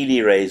 2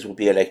 Healy-Raes would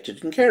be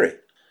elected in Kerry.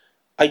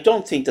 I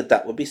don't think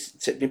that would be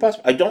simply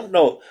possible. I don't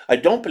know. I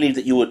don't believe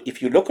that you would,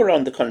 if you look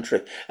around the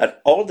country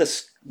at all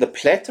the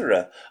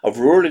plethora of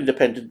rural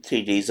independent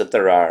TDs that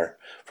there are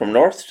from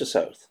north to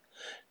south,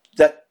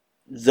 that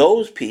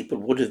those people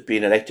would have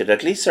been elected,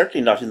 at least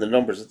certainly not in the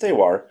numbers that they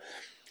were,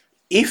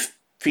 if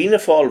Fianna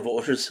Fáil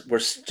voters were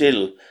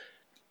still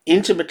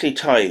intimately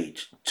tied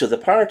to the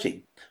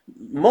party.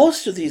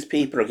 Most of these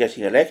people are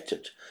getting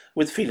elected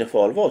with Fianna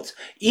Fáil votes.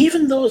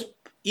 Even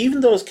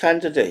those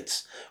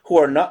candidates who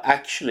are not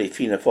actually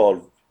Fianna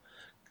Fáil,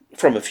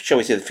 from shall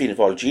we say, the Fianna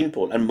Fáil gene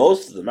pool, and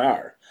most of them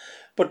are,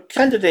 but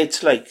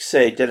candidates like,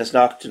 say, Denis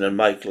Naughton and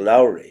Michael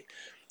Lowry,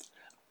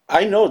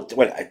 I know,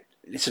 well,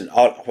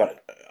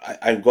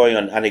 I'm going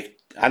on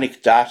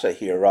anecdata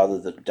here rather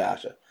than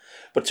data.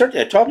 But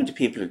certainly, talking to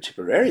people in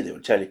Tipperary, they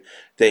would tell you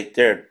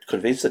they're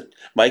convinced that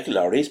Michael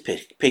Lowry is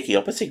picking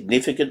up a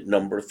significant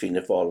number of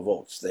Fianna Fáil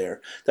votes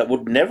there that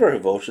would never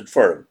have voted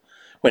for him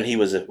when he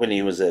was a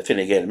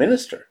Fine Gael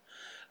minister.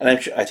 And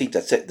I think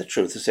that's the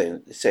truth is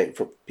saying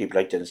for people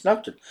like Dennis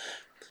Naughton.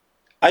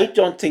 I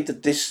don't think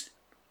that this,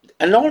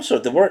 and also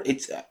the word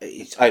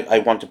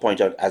I want to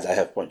point out, as I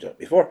have pointed out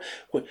before,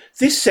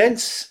 this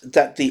sense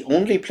that the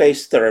only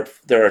place there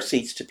are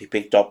seats to be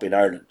picked up in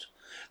Ireland,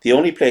 the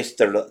only place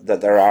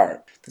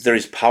that there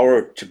is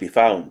power to be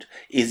found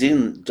is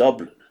in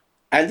Dublin.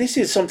 And this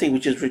is something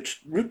which is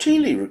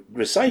routinely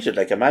recited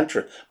like a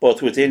mantra,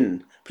 both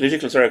within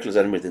political circles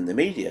and within the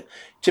media.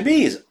 To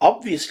me, is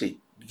obviously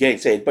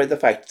gainsaid by the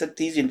fact that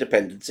these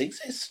independents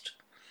exist.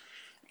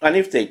 And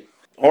if they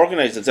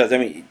organise themselves, I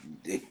mean,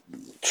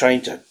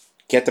 trying to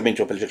get them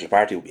into a political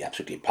party would be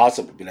absolutely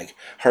impossible. It would be like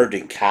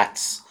herding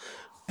cats.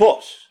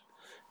 But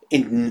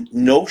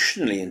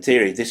notionally, in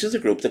theory, this is a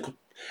group that,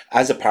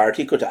 as a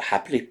party, could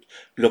happily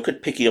look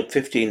at picking up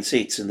 15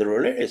 seats in the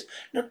rural areas.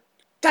 Now,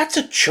 that's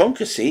a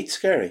chunk of seats,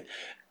 Gary.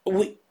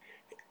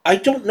 I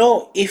don't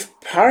know if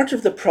part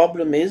of the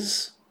problem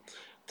is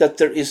that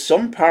there is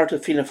some part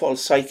of Fianna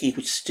Fáil's psyche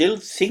which still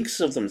thinks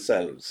of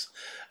themselves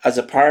as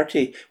a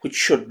party which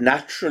should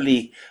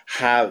naturally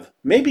have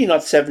maybe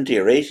not 70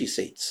 or 80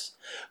 seats,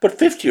 but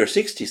 50 or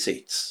 60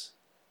 seats.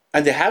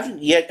 And they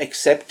haven't yet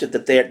accepted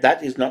that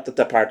that is not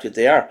the party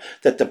they are,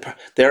 that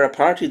they're a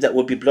party that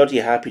would be bloody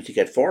happy to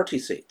get 40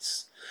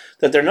 seats,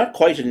 that they're not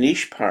quite a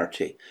niche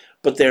party,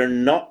 but they are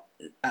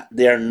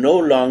no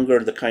longer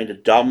the kind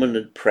of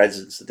dominant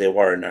presence that they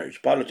were in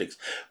Irish politics.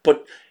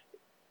 But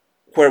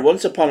where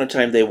once upon a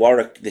time they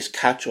were this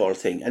catch-all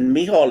thing, and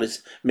Micheál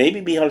is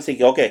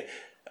thinking, okay,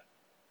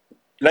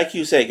 like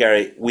you say,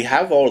 Gary, we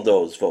have all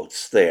those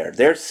votes there,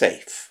 they're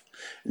safe.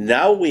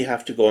 Now we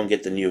have to go and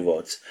get the new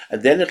votes,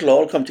 and then it'll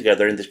all come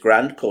together in this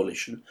grand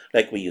coalition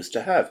like we used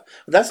to have.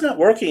 But that's not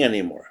working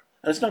anymore,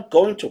 and it's not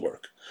going to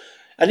work.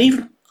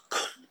 And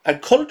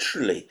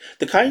culturally,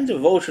 the kind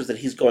of voters that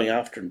he's going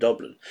after in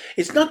Dublin,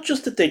 it's not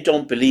just that they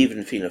don't believe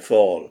in Fianna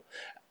Fáil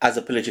as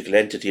a political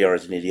entity or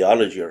as an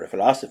ideology or a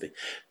philosophy.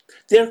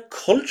 They're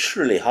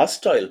culturally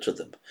hostile to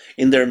them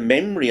in their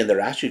memory and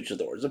their attitude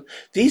towards them.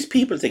 These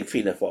people think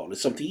Fianna Fáil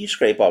is something you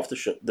scrape off the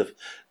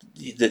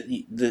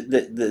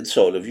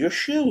sole of your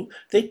shoe.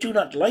 They do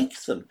not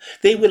like them.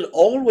 They will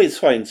always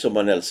find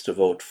someone else to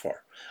vote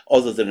for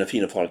other than a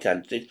Fianna Fáil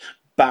candidate,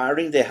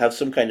 barring they have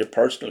some kind of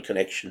personal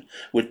connection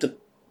with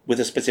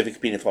a specific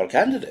Fianna Fáil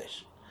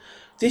candidate.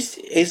 This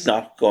is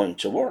not going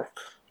to work.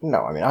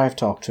 No, I mean, I've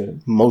talked to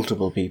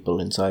multiple people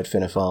inside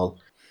Fianna Fáil,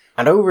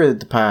 and over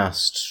the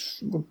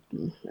past,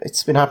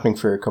 it's been happening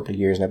for a couple of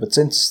years now, but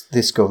since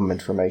this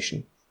government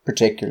formation,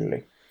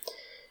 particularly,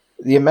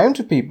 the amount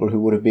of people who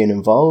would have been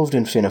involved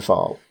in Fianna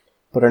Fáil,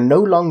 but are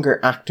no longer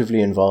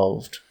actively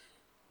involved,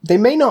 they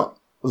may not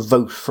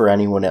vote for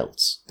anyone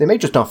else. They may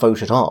just not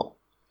vote at all.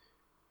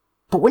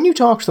 But when you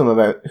talk to them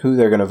about who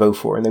they're going to vote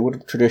for, and they would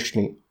have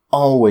traditionally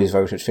always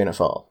voted Fianna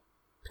Fáil,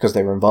 because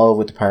they were involved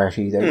with the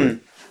party, they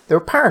were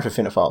part of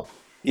Fianna Fáil.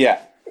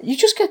 Yeah. You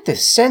just get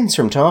this sense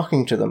from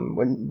talking to them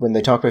when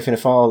they talk about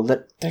Fianna Fáil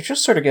that they're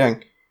just sort of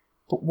going,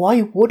 but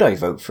why would I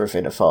vote for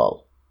Fianna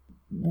Fáil?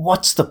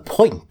 What's the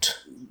point?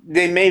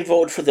 They may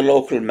vote for the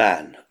local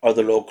man or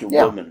the local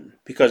woman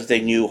because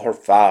they knew her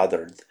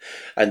father,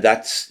 and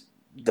that's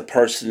the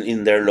person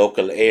in their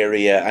local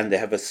area, and they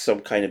have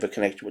some kind of a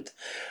connection with.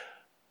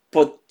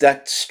 But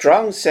that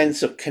strong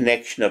sense of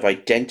connection, of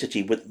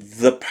identity with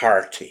the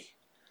party,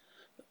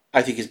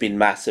 I think has been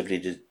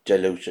massively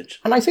diluted.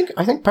 And I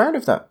think part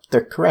of that,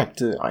 they're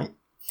correct.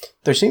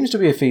 There seems to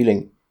be a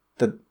feeling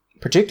that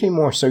particularly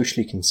more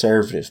socially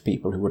conservative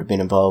people who would have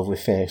been involved with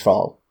Fianna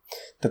Fáil,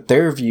 that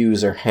their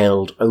views are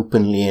held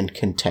openly in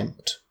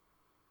contempt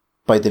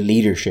by the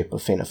leadership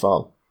of Fianna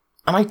Fáil.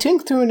 And I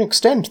think to an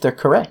extent they're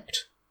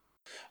correct.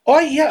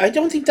 I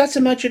don't think that's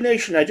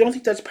imagination. I don't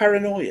think that's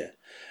paranoia.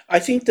 I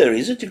think there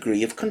is a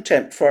degree of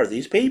contempt for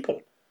these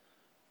people.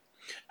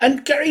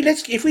 And Gary,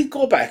 if we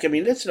go back, I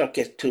mean, let's not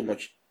get too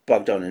much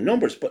bogged down in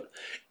numbers, but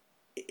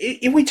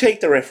if we take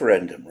the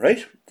referendum,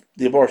 right?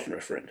 The abortion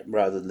referendum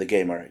rather than the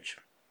gay marriage.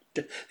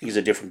 I think it's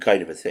a different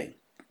kind of a thing.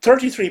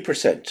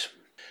 33%.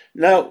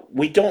 Now,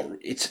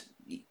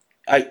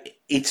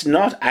 it's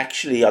not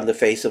actually on the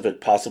face of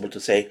it possible to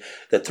say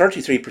that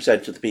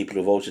 33% of the people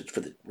who voted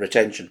for the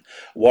retention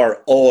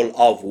were all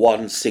of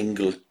one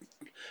single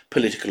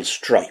political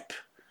stripe.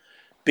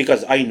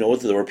 Because I know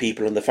that there were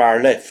people on the far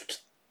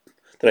left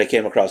that I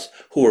came across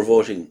who were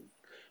voting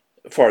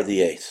for the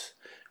 8th.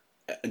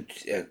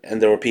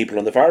 And there were people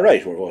on the far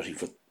right who were voting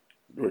for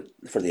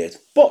the 8th.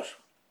 But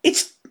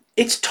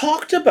it's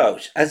talked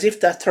about as if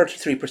that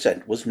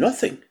 33% was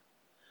nothing.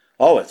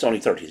 Oh, it's only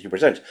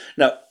 33%.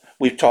 Now,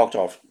 we've talked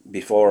of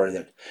before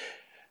that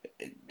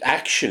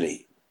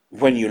actually,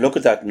 when you look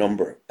at that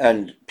number,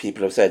 and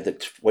people have said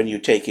that when you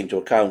take into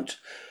account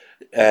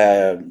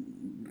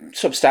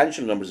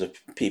substantial numbers of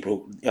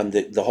people on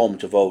the home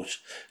to vote,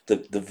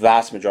 the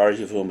vast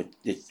majority of whom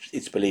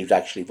it's believed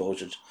actually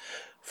voted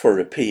for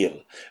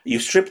repeal. You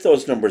strip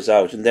those numbers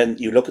out, and then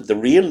you look at the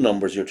real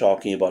numbers you're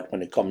talking about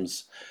when it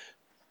comes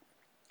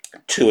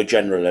to a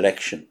general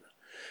election.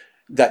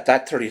 That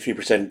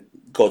 33%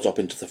 goes up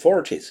into the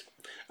 40s.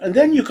 And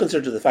then you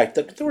consider the fact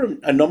that there were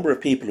a number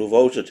of people who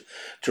voted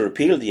to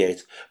repeal the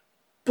eighth,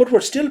 but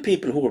were still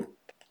people who were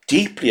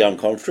deeply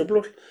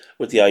uncomfortable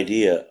with the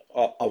idea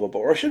of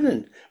abortion,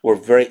 and were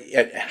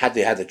had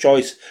they had the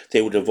choice,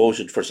 they would have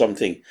voted for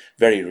something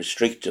very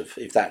restrictive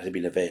if that had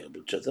been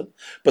available to them.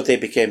 But they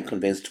became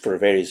convinced for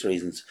various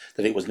reasons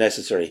that it was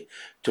necessary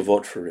to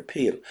vote for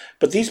repeal.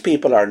 But these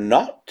people are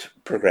not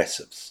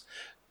progressives.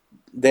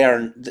 They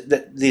are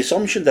the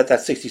assumption that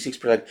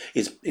 66%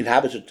 is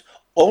inhabited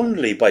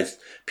only by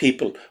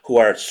people who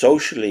are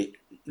socially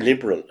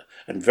liberal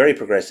and very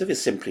progressive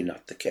is simply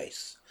not the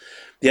case.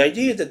 The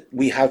idea that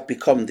we have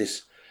become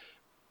this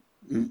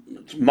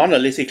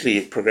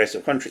monolithically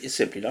progressive country is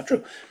simply not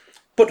true.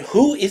 But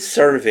who is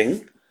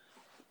serving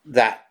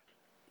that?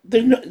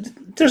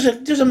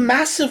 There's a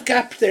massive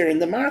gap there in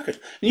the market.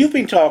 And you've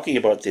been talking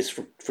about this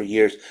for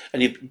years,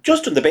 and you've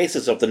just on the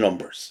basis of the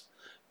numbers,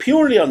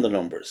 purely on the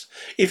numbers.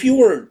 If you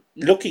were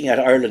looking at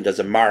Ireland as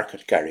a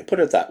market, Gary, put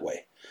it that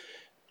way,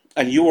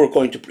 and you were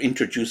going to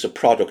introduce a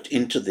product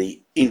into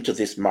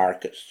this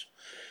market,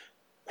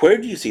 where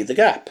do you see the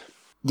gap?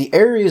 The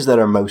areas that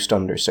are most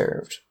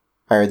underserved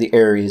are the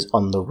areas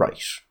on the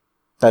right.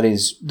 That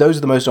is, those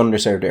are the most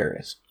underserved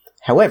areas.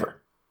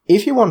 However,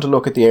 if you want to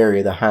look at the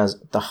area that has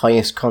the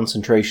highest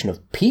concentration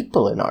of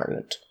people in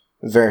Ireland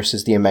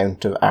versus the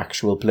amount of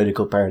actual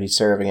political parties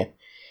serving it,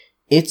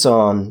 it's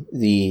on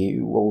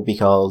what would be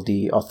called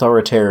the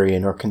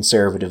authoritarian or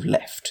conservative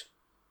left.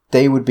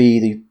 They would be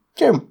the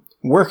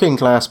working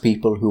class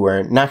people who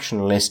are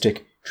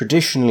nationalistic,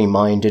 traditionally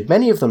minded,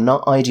 many of them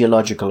not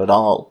ideological at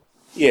all.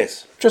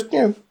 Yes. Just,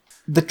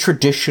 the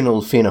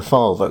traditional Fianna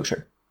Fáil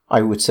voter,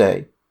 I would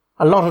say.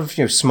 A lot of,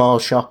 small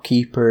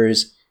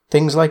shopkeepers,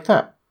 things like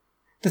that.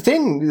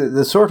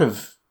 The sort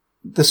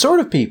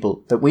of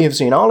people that we have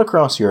seen all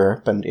across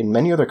Europe and in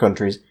many other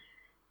countries,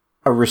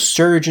 a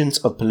resurgence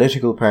of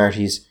political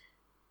parties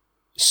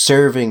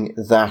serving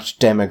that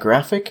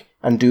demographic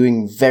and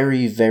doing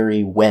very,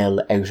 very well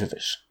out of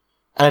it.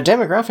 And a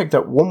demographic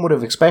that one would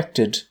have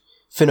expected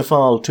Fianna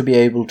Fáil to be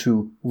able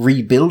to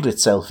rebuild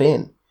itself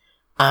in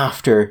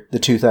after the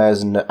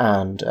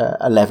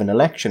 2011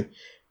 election.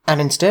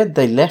 And instead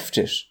they left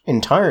it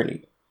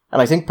entirely.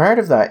 And I think part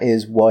of that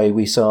is why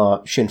we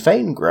saw Sinn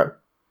Féin grow.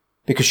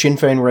 Because Sinn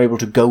Féin were able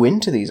to go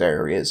into these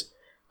areas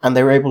and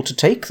they were able to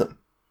take them.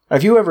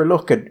 If you ever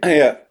look at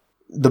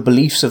the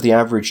beliefs of the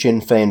average Sinn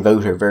Féin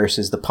voter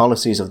versus the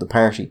policies of the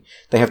party,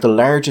 they have the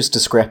largest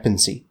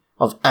discrepancy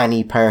of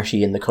any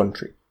party in the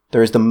country.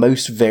 There is the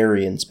most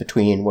variance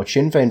between what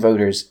Sinn Féin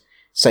voters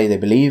say they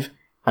believe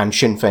and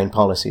Sinn Féin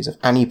policies of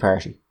any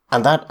party.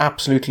 And that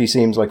absolutely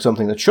seems like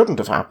something that shouldn't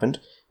have happened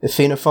if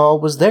Fianna Fáil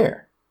was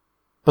there.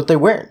 But they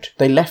weren't.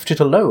 They left it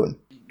alone.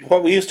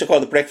 What we used to call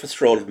the breakfast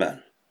for old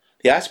man,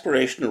 the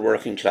aspirational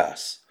working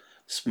class,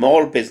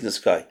 small business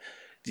guy,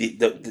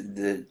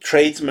 the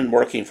tradesman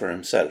working for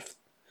himself.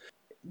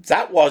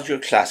 That was your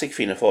classic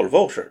Fianna Fáil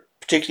voter,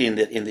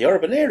 particularly in the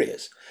urban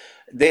areas.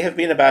 They have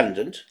been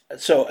abandoned,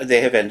 so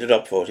they have ended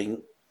up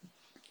voting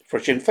for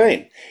Sinn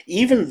Féin.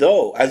 Even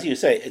though, as you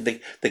say,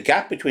 the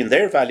gap between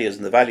their values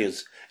and the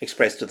values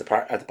expressed at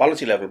the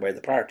policy level by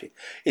the party,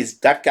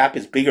 that gap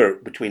is bigger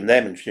between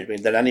them and Sinn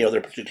Féin than any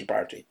other political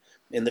party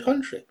in the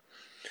country.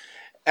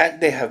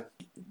 And there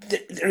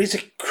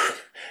is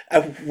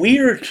a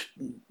weird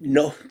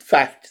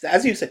fact,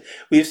 as you say,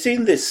 we've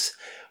seen this.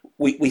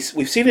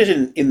 We've seen it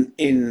in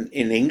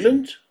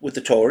England with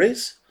the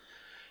Tories,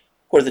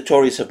 where the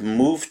Tories have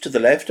moved to the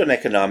left on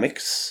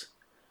economics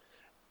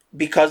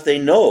because they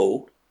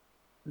know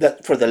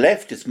that for the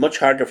left it's much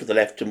harder for the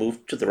left to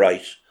move to the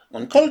right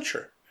on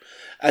culture.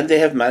 And they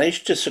have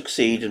managed to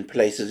succeed in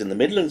places in the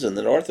Midlands and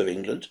the north of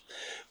England,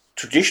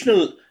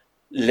 traditional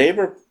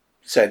Labour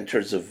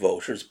centres of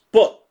voters,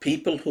 but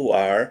people who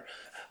are,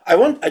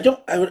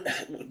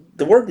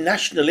 the word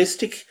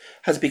nationalistic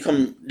has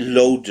become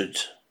loaded.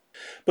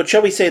 But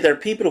shall we say there are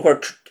people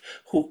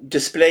who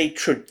display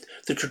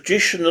the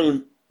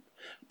traditional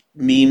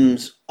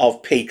memes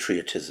of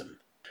patriotism.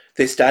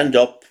 They stand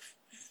up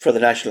for the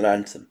national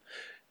anthem.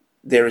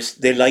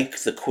 They like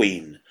the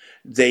Queen.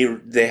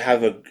 They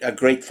have a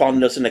great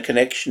fondness and a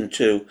connection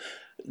to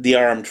the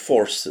armed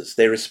forces.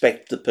 They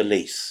respect the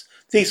police.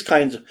 These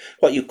kinds of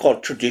what you call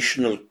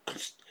traditional,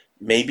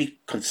 maybe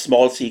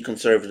small c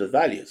conservative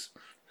values.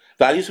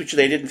 Values which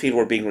they didn't feel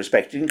were being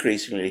respected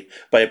increasingly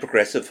by a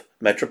progressive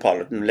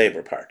metropolitan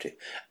Labour Party.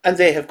 And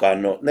they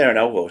are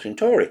now voting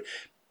Tory.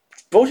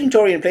 Voting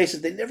Tory in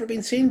places they've never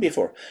been seen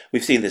before.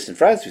 We've seen this in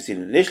France, we've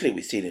seen it in Italy,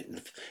 we've seen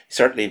it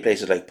certainly in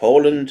places like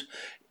Poland,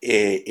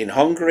 in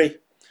Hungary.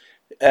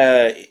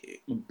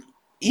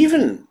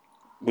 Even,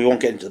 we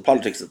won't get into the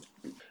politics of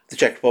the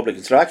Czech Republic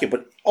and Slovakia,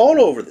 but all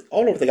over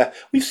the gap.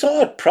 We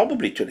saw it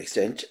probably to an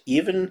extent,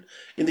 even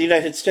in the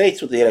United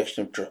States with the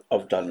election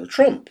of Donald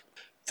Trump.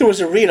 There was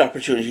a real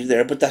opportunity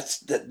there, but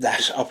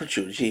that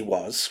opportunity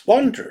was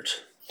squandered.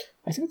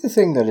 I think the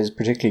thing that is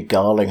particularly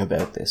galling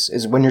about this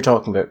is when you're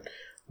talking about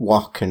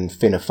what can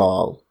Fianna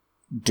Fáil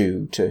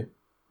do to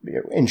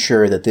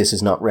ensure that this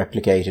is not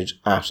replicated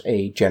at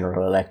a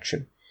general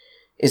election,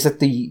 is that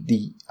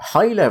the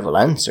high-level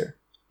answer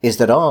is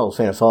that all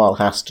Fianna Fáil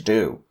has to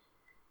do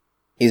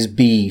is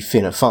be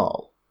Fianna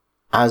Fáil,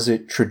 as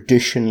it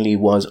traditionally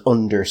was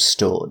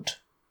understood.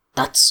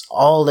 That's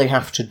all they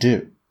have to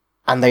do,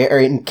 and they are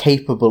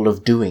incapable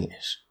of doing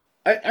it.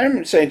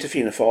 I'm saying to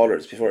Fianna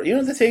Fáilers before,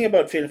 the thing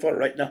about Fianna Fáil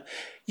right now,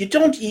 you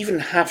don't even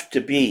have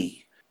to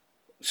be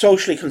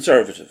socially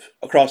conservative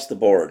across the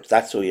board.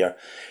 That's who you are.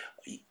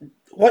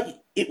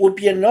 It would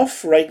be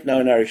enough right now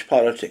in Irish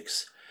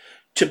politics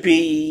to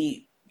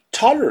be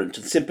tolerant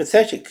and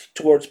sympathetic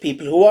towards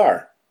people who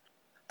are.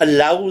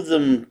 Allow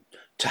them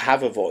to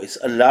have a voice,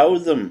 allow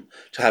them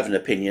to have an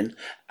opinion,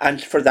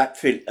 and for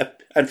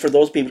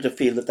those people to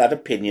feel that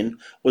opinion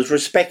was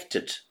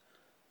respected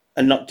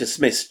and not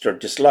dismissed or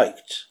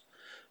disliked.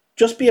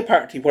 Just be a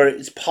party where it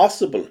is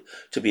possible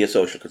to be a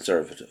social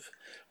conservative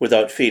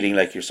without feeling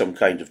like you're some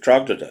kind of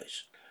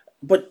troglodyte.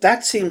 But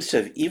that seems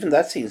to be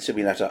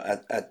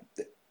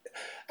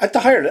at the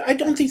higher. I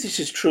don't think this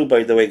is true,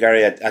 by the way,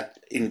 Gary,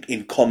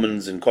 in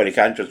Commons and County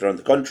Councils around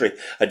the country.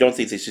 I don't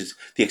think this is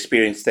the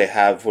experience they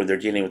have when they're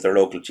dealing with their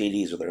local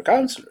TDs or their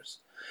councillors.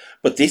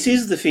 But this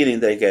is the feeling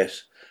they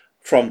get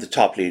from the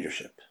top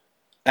leadership.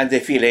 And they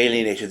feel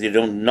alienated. They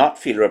do not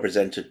feel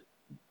represented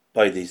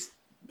by these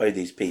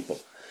people.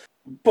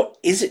 But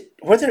is it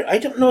whether I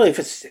don't know if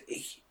it's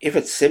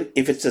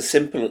as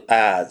simple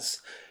as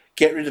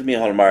get rid of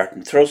Micheál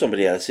Martin, throw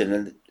somebody else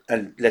in,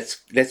 and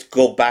let's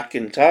go back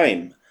in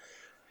time.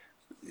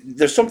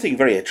 There's something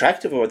very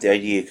attractive about the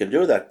idea you can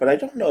do that, but I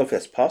don't know if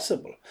that's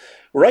possible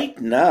right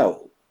now.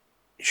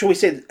 Shall we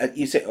say?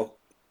 You say,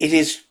 it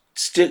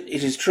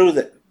is true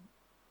that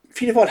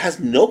Fianna Fáil has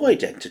no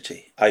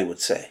identity. I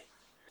would say.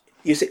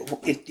 You say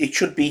it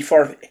should be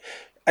for.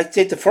 I'd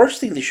say the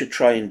first thing they should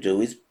try and do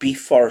is be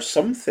for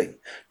something.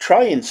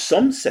 Try in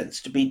some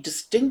sense to be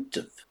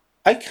distinctive.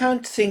 I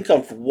can't think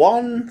of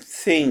one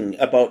thing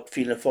about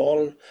Fianna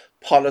Fáil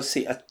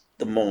policy at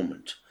the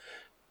moment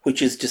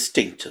which is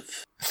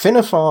distinctive.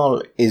 Fianna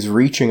Fáil is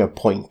reaching a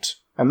point,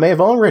 and may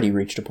have already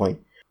reached a point,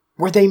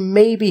 where they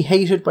may be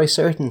hated by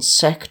certain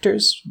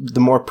sectors, the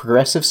more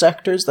progressive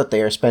sectors that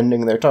they are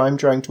spending their time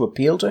trying to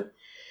appeal to.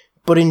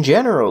 But in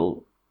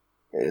general,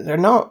 they're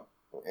not.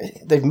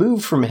 They've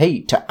moved from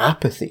hate to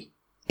apathy.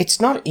 It's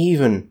not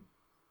even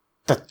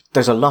that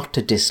there's a lot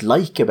to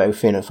dislike about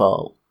Fianna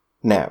Fáil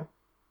now.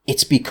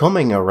 It's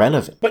becoming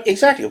irrelevant. But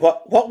exactly,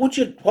 what would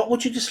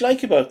you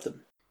dislike about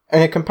them?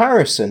 In a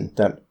comparison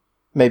that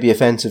may be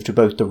offensive to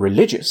both the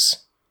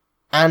religious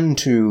and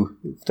to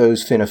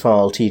those Fianna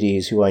Fáil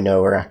TDs who I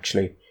know are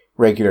actually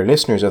regular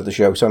listeners of the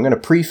show, so I'm going to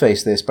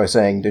preface this by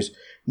saying there's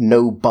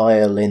no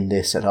bile in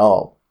this at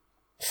all.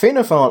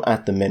 Fianna Fáil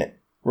at the minute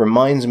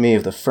reminds me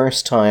of the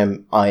first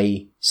time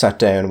I sat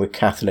down with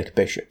Catholic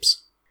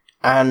bishops.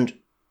 And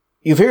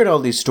you've heard all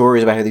these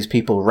stories about how these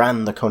people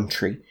ran the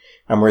country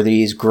and were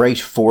these great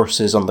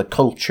forces on the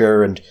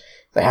culture and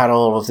they had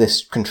all of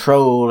this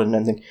control and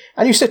everything.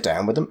 And you sit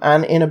down with them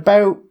and in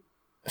about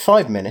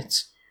 5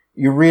 minutes,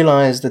 you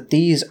realise that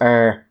these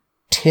are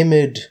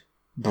timid,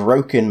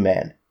 broken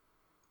men.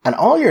 And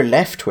all you're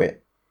left with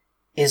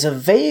is a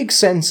vague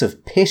sense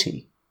of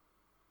pity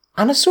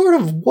and a sort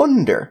of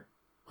wonder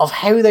of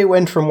how they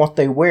went from what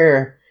they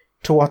were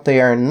to what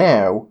they are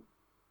now,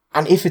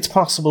 and if it's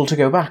possible to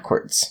go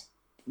backwards.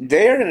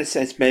 There, in a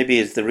sense, maybe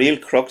is the real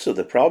crux of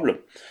the problem.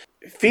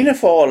 Fianna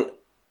Fáil,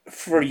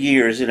 for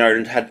years in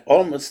Ireland, had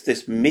almost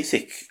this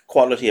mythic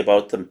quality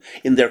about them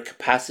in their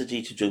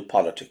capacity to do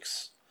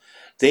politics.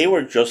 They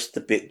were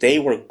they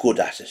were good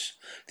at it.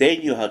 They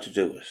knew how to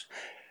do it.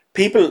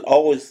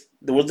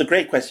 There was the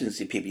great questions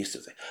that people used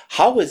to say,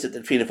 how is it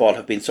that Fianna Fáil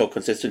have been so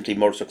consistently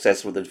more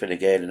successful than Fine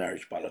Gael in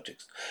Irish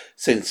politics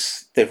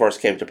since they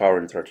first came to power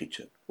in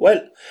 1932?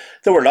 Well,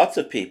 there were lots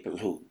of people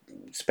who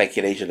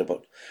speculated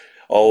about,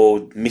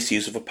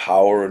 misuse of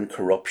power and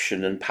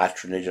corruption and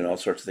patronage and all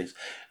sorts of things.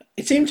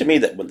 It seemed to me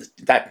that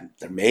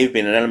there may have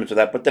been an element of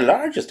that, but the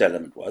largest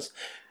element was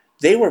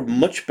they were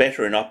much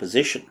better in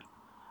opposition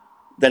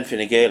than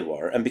Fine Gael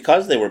were, and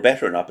because they were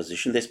better in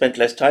opposition, they spent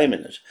less time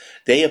in it.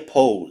 They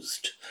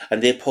opposed,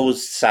 and they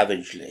opposed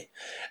savagely,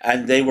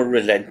 and they were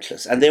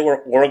relentless, and they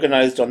were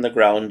organised on the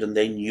ground, and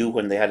they knew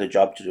when they had a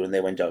job to do, and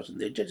they went out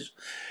and they did it.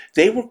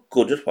 They were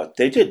good at what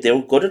they did. They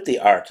were good at the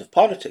art of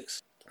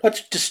politics.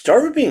 What's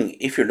disturbing,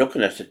 if you're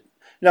looking at it,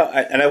 now,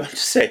 and I want to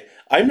say,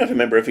 I'm not a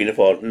member of Fianna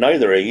Fáil,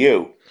 neither are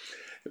you,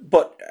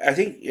 but I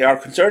think our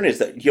concern is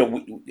that,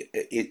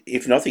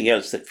 if nothing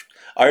else, that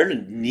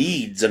Ireland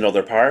needs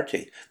another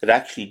party that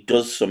actually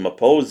does some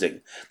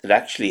opposing, that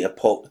actually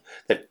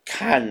that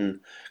can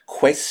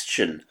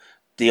question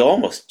the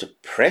almost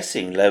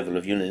depressing level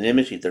of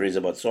unanimity there is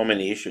about so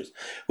many issues,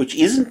 which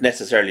isn't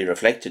necessarily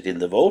reflected in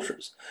the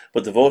voters,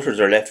 but the voters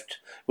are left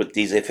with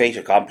these fait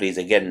accomplis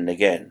again and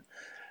again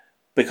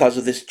because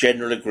of this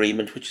general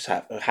agreement which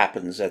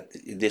happens at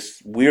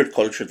this weird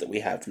culture that we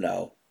have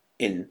now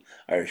in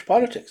Irish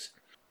politics.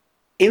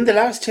 In the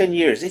last 10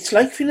 years, it's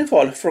like Fianna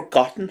Fáil have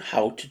forgotten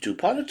how to do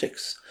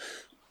politics.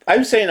 I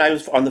was saying, I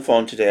was on the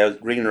phone today, I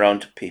was ringing around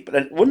to people,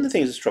 and one of the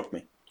things that struck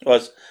me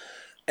was,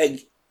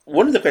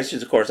 one of the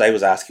questions, of course, I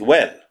was asking,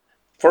 well,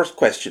 first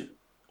question,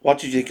 what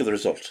did you think of the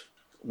result?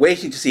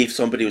 Waiting to see if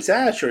somebody would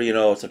say, sure,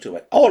 it's not too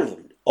bad. All of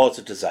them, it's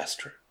a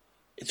disaster.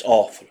 It's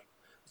awful.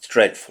 It's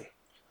dreadful.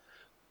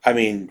 I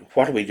mean,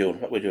 what are we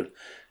doing? What are we doing?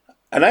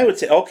 And I would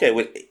say, okay,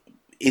 well,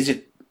 is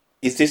this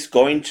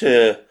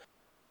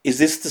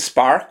the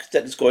spark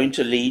that is going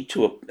to lead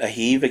to a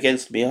heave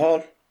against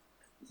Micheál?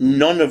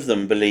 None of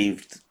them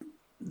believed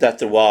that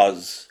there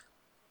was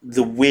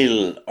the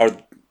will or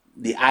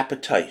the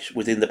appetite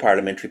within the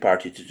parliamentary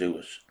party to do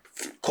it.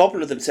 A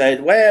couple of them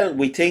said, well,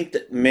 we think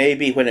that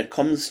maybe when it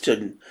comes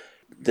to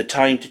the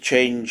time to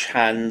change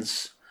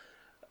hands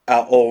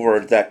over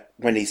that,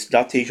 when he's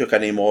not Taoiseach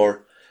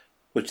anymore,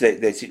 which they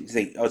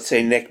I would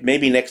say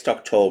maybe next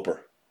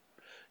October,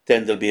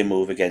 then there'll be a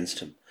move against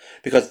him.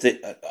 Because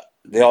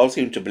they all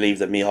seem to believe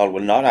that Micheál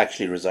will not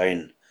actually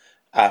resign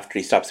after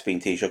he stops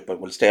being Taoiseach, but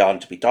will stay on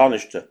to be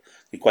Taoiseach.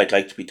 He'd quite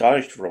like to be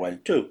Taoiseach for a while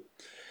too.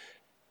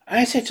 And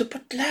I said,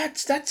 but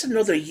lads, that's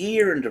another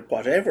year and a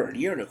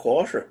year and a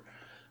quarter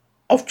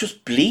of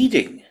just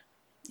bleeding.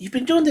 You've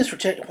been doing this for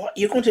 10 years. What,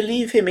 you're going to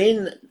leave him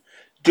in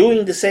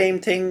doing the same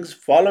things,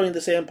 following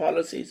the same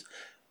policies,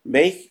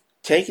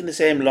 taking the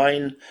same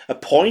line,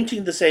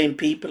 appointing the same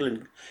people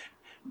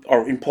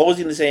or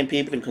imposing the same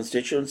people in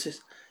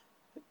constituencies,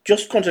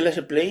 just going to let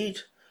it bleed?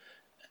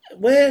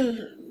 Well,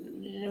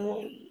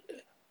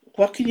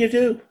 what can you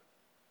do?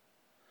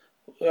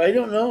 I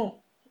don't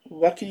know.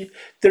 What can you?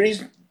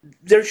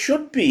 There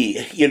should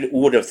be, you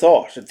would have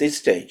thought at this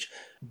stage,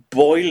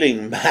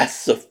 boiling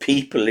mass of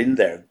people in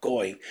there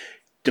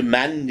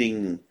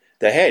demanding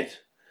the head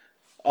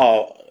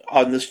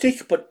on the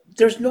stick, but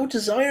there's no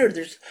desire.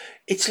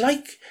 It's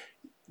like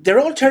they're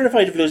all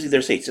terrified of losing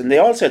their seats, and they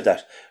all said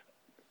that.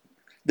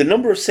 The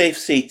number of safe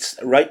seats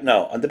right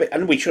now,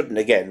 and we shouldn't,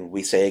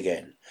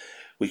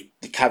 we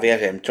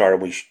caveat emptor,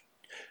 and we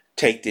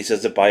take this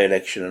as a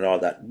by-election and all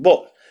that,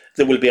 but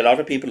there will be a lot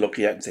of people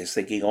looking at this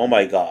thinking, oh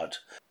my God,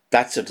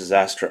 that's a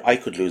disaster, I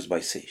could lose my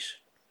seat.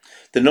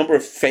 The number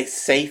of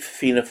safe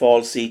Fianna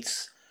Fáil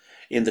seats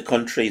in the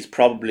country is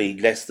probably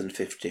less than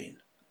 15,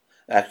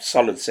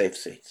 solid safe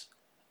seats.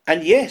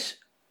 And yet,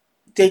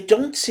 they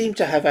don't seem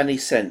to have any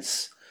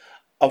sense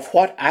of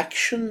what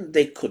action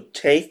they could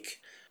take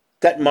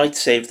that might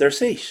save their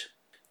seat.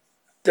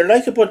 They're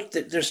like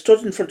they're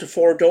stood in front of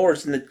four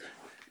doors, and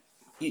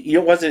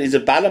is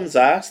it Balaam's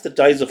ass that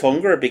dies of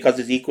hunger because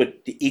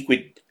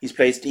he's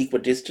placed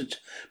equidistant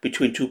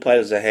between two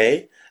piles of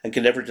hay and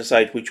can never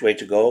decide which way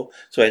to go,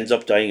 so ends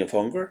up dying of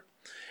hunger?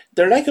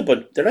 They're like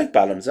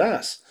Balaam's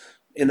ass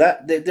in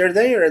that they're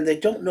there and they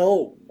don't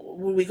know,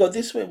 will we go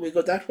this way, will we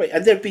go that way,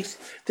 and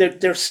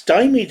they're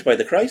stymied by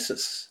the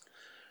crisis.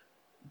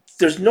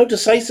 There's no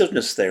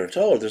decisiveness there at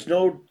all. There's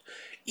no,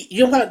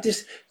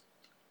 this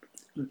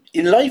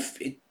in life,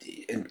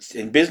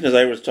 in business,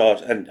 I was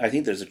taught, and I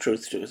think there's a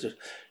truth to it,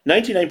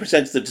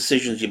 99% of the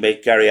decisions you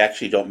make, Gary,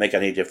 actually don't make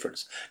any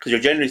difference,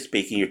 because generally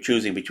speaking, you're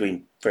choosing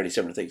between fairly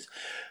similar things.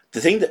 The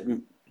thing that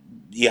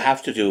you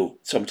have to do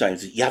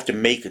sometimes is you have to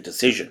make a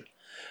decision,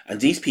 and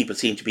these people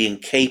seem to be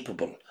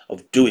incapable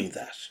of doing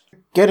that.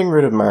 Getting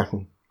rid of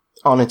Martin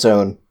on its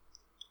own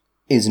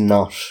is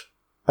not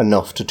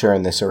enough to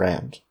turn this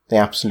around. They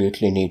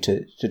absolutely need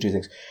to do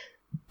things.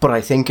 But I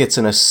think it's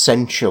an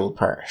essential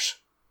part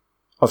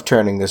of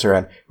turning this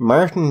around.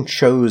 Martin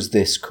chose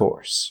this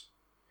course.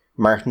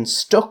 Martin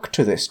stuck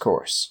to this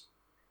course.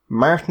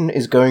 Martin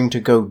is going to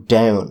go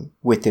down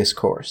with this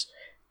course.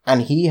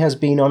 And he has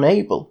been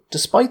unable,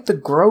 despite the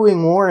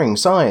growing warning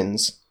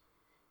signs,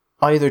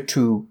 either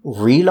to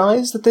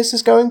realise that this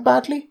is going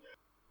badly,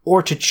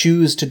 or to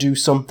choose to do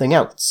something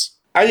else.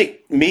 I think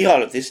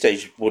Micheál at this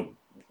stage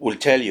will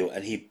tell you,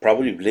 and he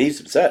probably believes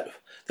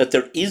himself, that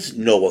there is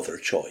no other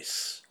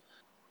choice.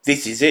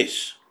 This is it.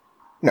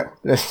 No,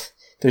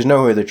 there's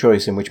no other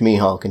choice in which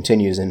Micheál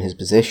continues in his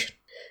position.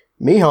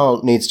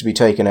 Micheál needs to be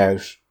taken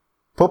out,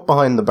 put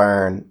behind the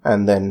barn,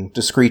 and then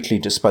discreetly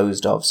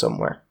disposed of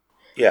somewhere.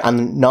 Yeah.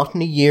 And not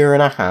in a year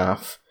and a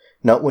half,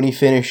 not when he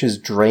finishes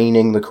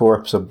draining the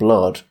corpse of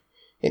blood.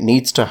 It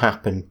needs to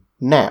happen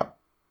now.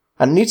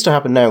 And it needs to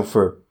happen now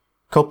for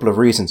a couple of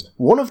reasons.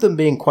 One of them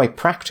being quite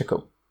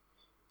practical.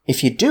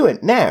 If you do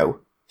it now,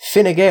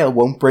 Fine Gael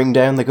won't bring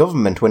down the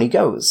government when he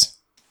goes.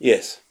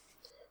 Yes.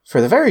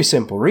 For the very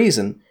simple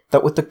reason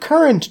that with the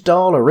current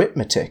Dáil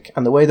arithmetic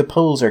and the way the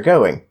polls are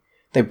going,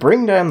 they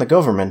bring down the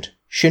government,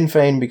 Sinn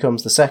Féin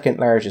becomes the second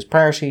largest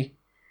party.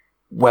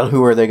 Well,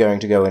 who are they going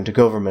to go into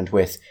government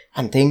with?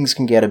 And things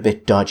can get a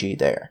bit dodgy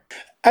there.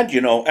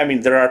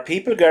 And there are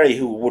people, Gary,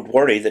 who would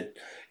worry that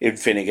in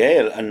Fine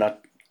Gael and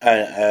not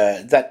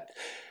that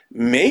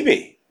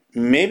maybe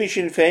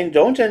Sinn Féin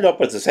don't end up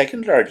as the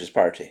second largest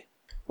party.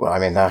 Well, I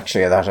mean,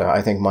 actually, that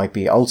I think might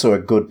be also a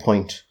good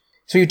point.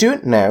 So you do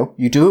it now,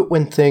 you do it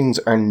when things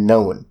are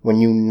known, when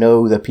you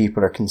know that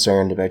people are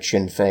concerned about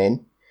Sinn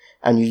Féin,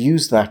 and you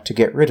use that to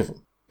get rid of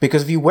him.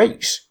 Because if you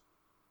wait,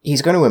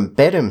 he's going to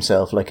embed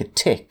himself like a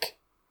tick.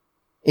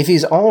 If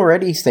he's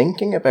already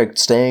thinking about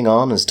staying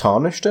on as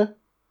Taoiseach,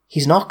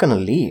 he's not going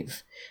to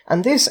leave.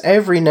 And this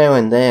every now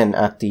and then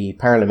at the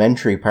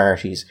parliamentary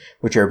parties,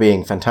 which are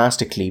being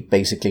fantastically,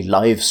 basically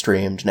live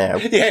streamed now,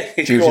 Yeah,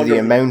 due to the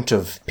amount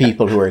of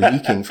people who are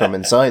leaking from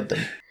inside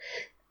them.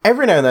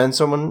 Every now and then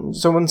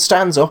someone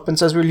stands up and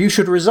says, well, you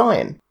should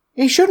resign.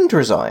 He shouldn't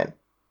resign.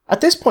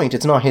 At this point,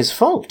 it's not his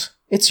fault.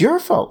 It's your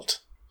fault.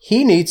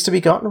 He needs to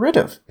be gotten rid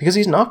of, because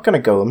he's not going to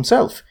go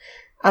himself.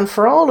 And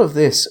for all of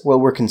this, well,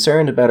 we're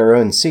concerned about our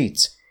own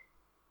seats.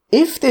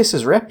 If this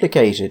is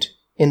replicated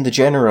in the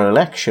general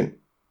election,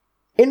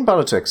 in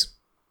politics,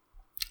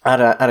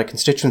 at a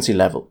constituency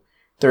level,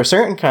 there are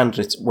certain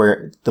candidates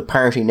where the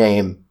party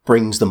name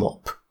brings them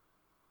up.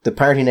 The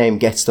party name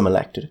gets them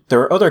elected.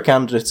 There are other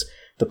candidates,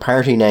 the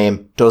party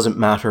name doesn't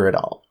matter at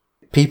all.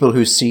 People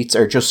whose seats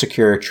are just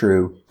secure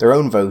through their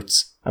own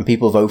votes, and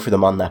people vote for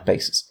them on that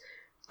basis.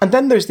 And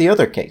then there's the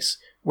other case,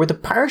 where the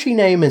party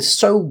name is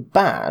so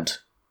bad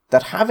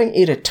that having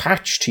it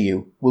attached to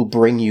you will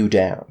bring you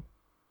down.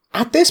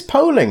 At this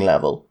polling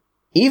level,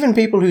 even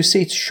people whose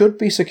seats should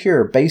be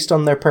secure based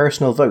on their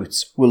personal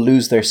votes will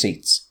lose their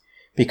seats,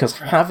 because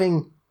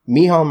having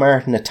Micheál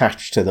Martin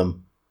attached to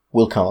them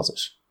will cause it.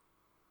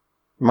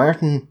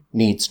 Martin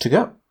needs to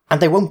go,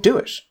 and they won't do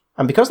it.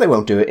 And because they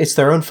won't do it, it's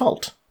their own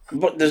fault.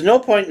 But there's no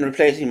point in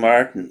replacing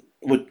Martin,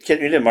 with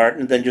getting rid of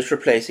Martin, than just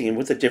replacing him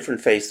with a different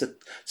face that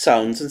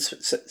sounds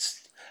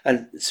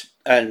and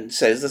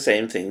says the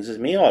same things as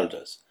Micheál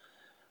does.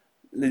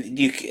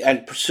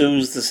 And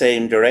pursues the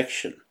same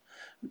direction.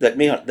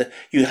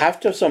 You have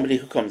to have somebody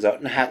who comes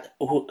out and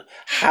who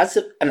has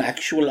an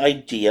actual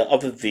idea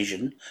of a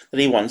vision that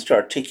he wants to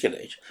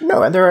articulate.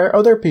 No, and there are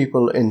other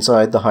people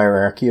inside the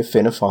hierarchy of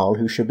Fianna Fáil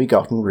who should be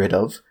gotten rid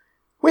of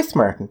with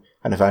Martin.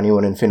 And if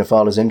anyone in Fianna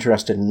Fáil is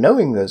interested in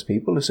knowing those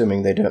people,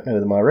 assuming they don't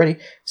know them already,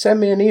 send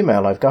me an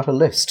email. I've got a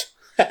list.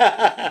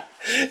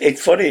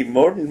 It's funny,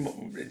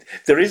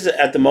 there is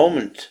at the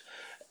moment,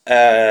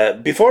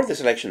 before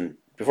this election,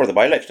 before the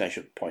by-election, I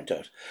should point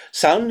out,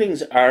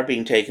 soundings are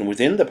being taken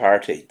within the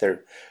party.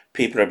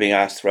 People are being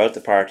asked throughout the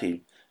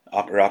party,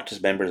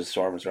 Oireachtas members,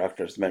 Stormers,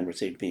 Oireachtas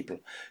members,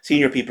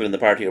 senior people in the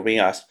party are being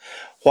asked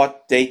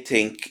what they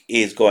think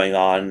is going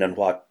on and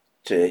what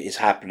is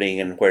happening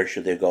and where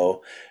should they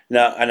go.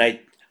 Now, and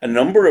a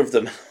number of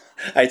them,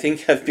 I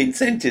think, have been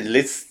sent in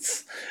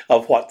lists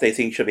of what they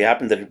think should be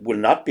happening that will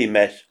not be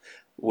met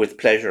with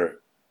pleasure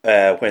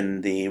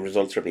when the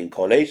results are being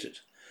collated.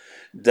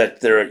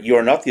 That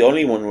you're not the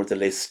only one with a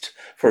list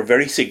for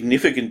very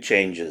significant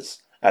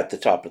changes at the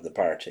top of the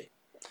party.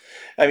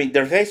 I mean,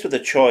 they're faced with a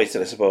choice,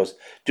 I suppose.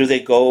 Do they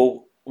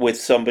go with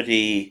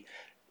somebody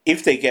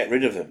if they get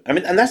rid of him? I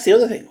mean, and that's the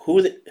other thing.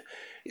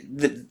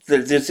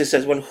 This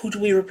says, well, who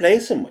do we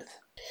replace him with?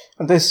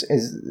 And this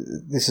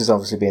has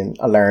obviously been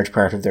a large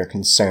part of their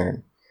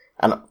concern.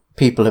 And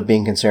people have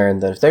been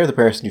concerned that if they're the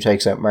person who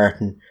takes out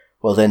Martin,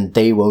 well, then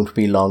they won't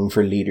be long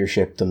for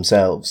leadership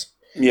themselves.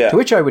 Yeah. To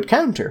which I would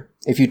counter,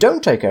 if you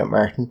don't take out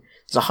Martin,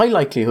 there's a high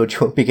likelihood you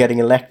won't be getting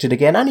elected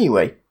again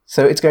anyway,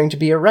 so it's going to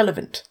be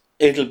irrelevant.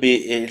 It'll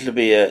be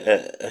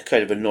a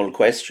kind of a null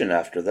question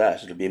after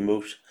that. It'll be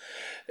moot.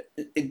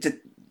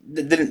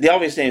 The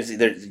obvious name is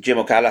either Jim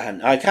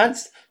O'Callaghan. I can't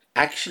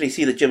actually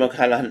see that Jim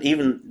O'Callaghan,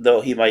 even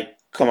though he might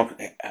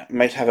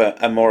have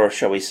a more,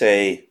 shall we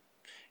say,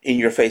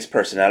 in-your-face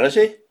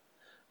personality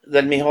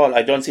than Micheál.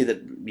 I don't see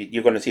that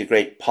you're going to see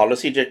great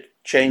policy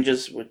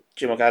changes with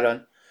Jim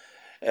O'Callaghan.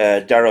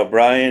 Darragh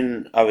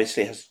O'Brien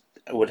obviously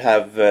would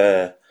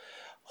have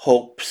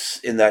hopes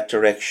in that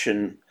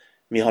direction.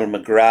 Micheál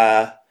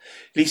McGrath.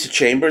 Lisa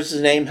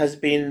Chambers' name has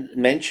been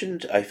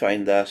mentioned. I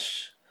find that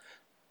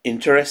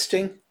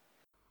interesting.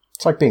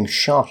 It's like being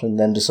shot and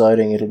then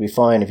deciding it'll be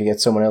fine if you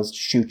get someone else to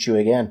shoot you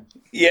again.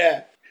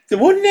 Yeah. The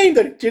one name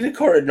that did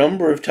occur a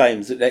number of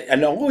times,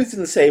 and always in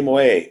the same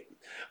way,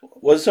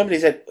 was somebody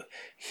said,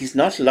 he's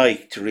not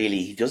liked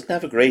really. He doesn't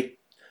have a great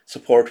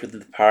support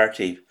within the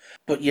party.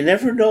 But you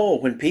never know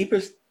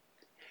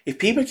if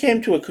people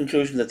came to a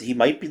conclusion that he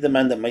might be the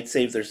man that might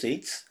save their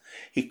seats,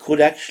 he could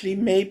actually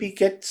maybe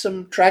get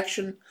some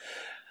traction.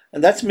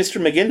 And that's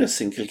Mr.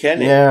 McGuinness in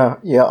Kilkenny. Yeah,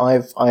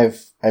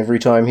 I've every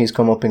time he's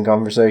come up in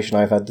conversation,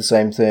 I've had the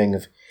same thing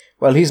of,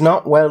 well, he's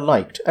not well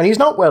liked. And he's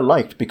not well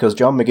liked because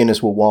John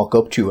McGuinness will walk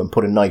up to you and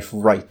put a knife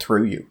right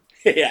through you.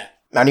 Yeah.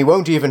 And he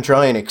won't even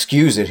try and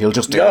excuse it, he'll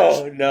just do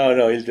it.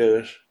 No, he'll do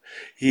it.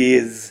 He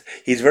is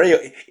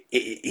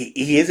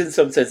in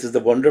some senses the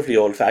wonderfully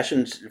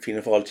old-fashioned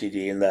Fianna Fáil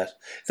TD in that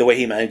the way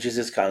he manages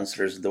his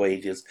councillors and the way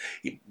he does.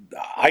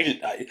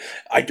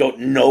 I don't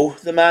know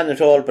the man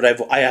at all, but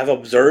I have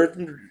observed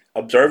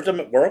him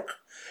at work,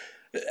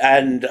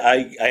 and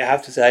I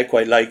have to say I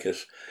quite like it.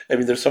 I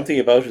mean, there's something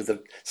about it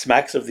that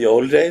smacks of the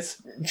old days.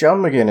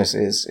 John McGuinness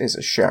is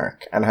a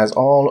shark and has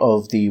all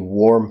of the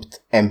warmth,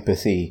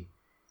 empathy,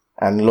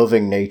 and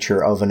loving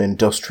nature of an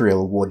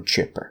industrial wood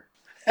chipper.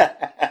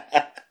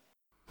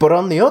 But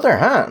on the other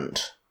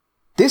hand,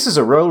 this is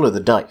a roll of the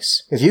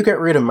dice. If you get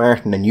rid of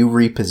Martin and you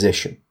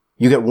reposition,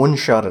 you get one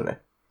shot at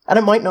it, and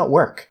it might not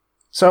work.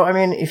 So, I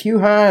mean, if you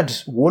had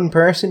one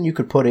person you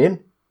could put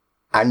in,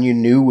 and you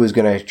knew was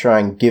going to try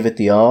and give it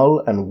the all,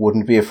 and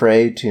wouldn't be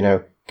afraid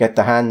to, get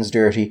the hands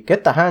dirty,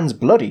 get the hands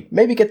bloody,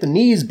 maybe get the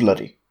knees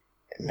bloody,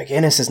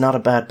 McGuinness is not a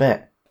bad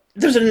bet.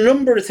 There's a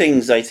number of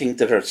things I think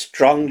that are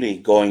strongly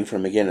going for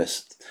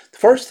McGuinness. The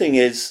first thing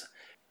is,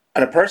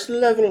 on a personal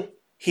level,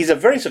 he's a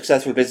very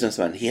successful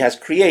businessman. He has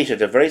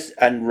created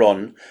and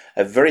run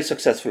a very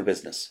successful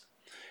business.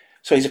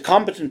 So he's a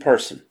competent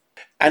person.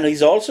 And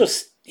he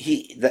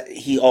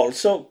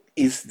also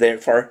is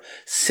therefore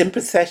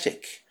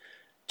sympathetic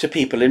to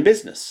people in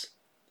business.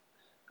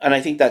 And I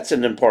think that's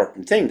an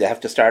important thing. They have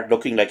to start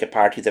looking like a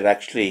party that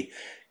actually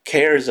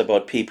cares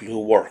about people who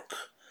work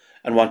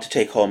and want to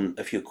take home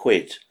a few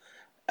quid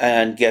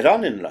and get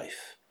on in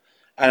life.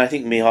 And I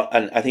think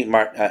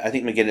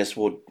McGuinness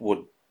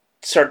would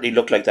certainly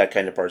look like that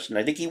kind of person.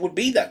 I think he would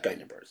be that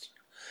kind of person.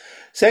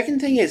 Second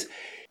thing is,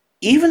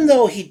 even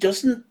though he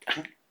doesn't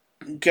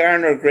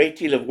garner a great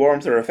deal of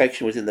warmth or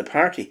affection within the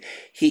party,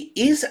 he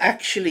is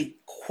actually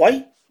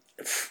quite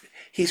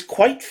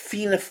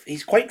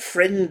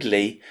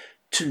friendly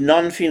to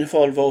non-Fianna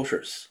Fáil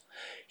voters.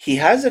 He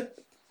has a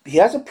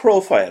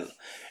profile.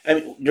 I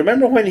mean, do you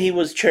remember when he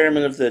was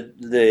chairman of the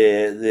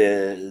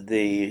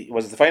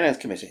finance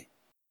committee?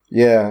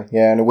 Yeah,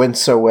 and it went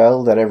so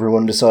well that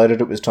everyone decided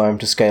it was time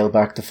to scale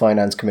back the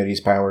finance committee's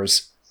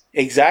powers.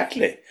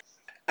 Exactly.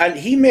 And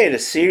he made a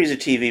series of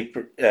TV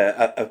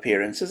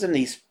appearances, and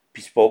he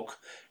spoke,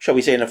 shall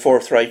we say, in a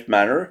forthright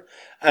manner.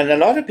 And a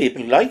lot of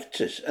people liked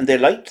it, and they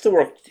liked the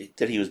work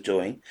that he was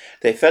doing.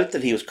 They felt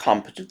that he was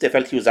competent. They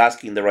felt he was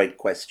asking the right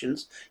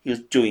questions. He was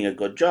doing a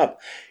good job.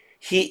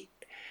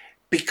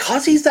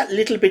 Because he's that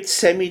little bit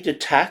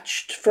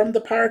semi-detached from the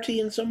party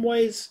in some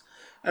ways,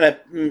 and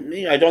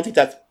I don't think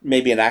that's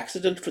maybe an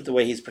accident for the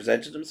way he's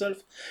presented himself,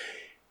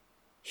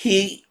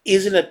 he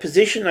is in a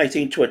position, I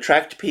think, to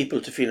attract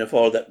people to Fianna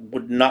Fáil that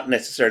would not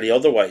necessarily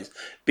otherwise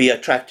be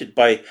attracted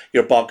by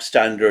your bog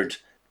standard,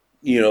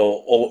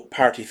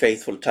 party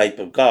faithful type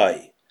of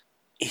guy.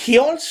 He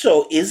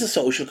also is a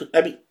social...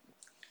 I mean,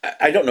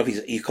 I don't know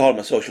if you call him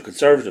a social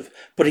conservative,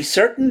 but he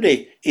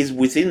certainly is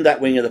within that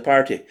wing of the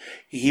party.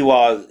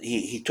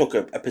 He took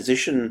a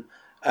position,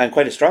 and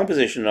quite a strong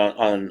position,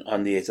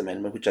 on the Eighth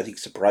Amendment, which I think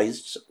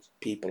surprised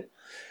people.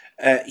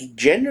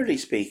 Generally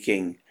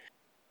speaking,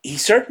 he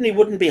certainly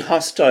wouldn't be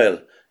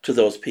hostile to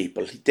those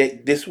people.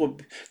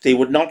 They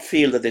would not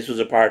feel that this was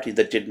a party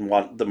that didn't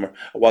want them or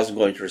wasn't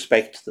going to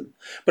respect them.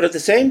 But at the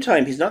same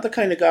time, he's not the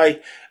kind of guy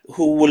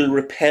who will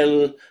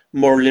repel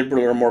more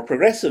liberal or more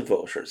progressive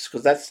voters,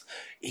 because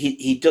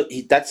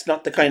that's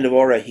not the kind of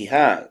aura he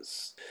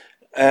has.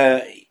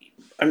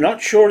 I'm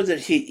not sure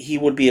that he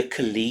would be a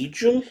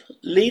collegial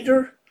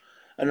leader.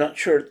 I'm not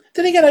sure.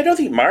 Then again, I don't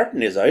think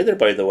Martin is either,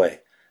 by the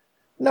way.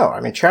 No,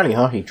 I mean, Charlie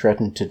Haughey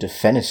threatened to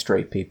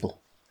defenestrate people.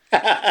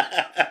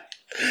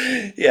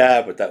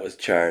 Yeah, but that was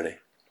Charlie.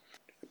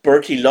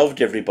 Bertie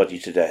loved everybody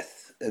to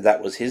death.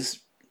 That was his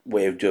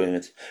way of doing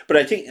it. But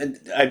I think, and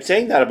I'm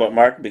saying that about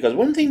Martin because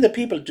one thing that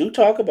people do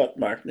talk about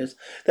Martin is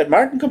that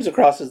Martin comes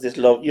across as this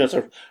sort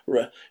of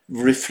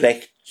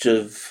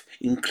reflective,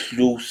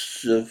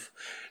 inclusive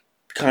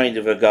kind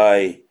of a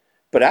guy.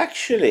 But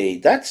actually,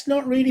 that's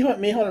not really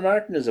what Micheál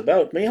Martin is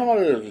about.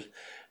 Micheál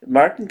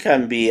Martin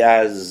can be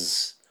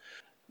as,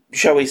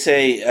 shall we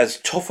say, as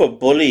tough a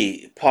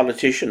bully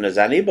politician as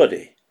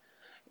anybody.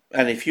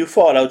 And if you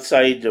fall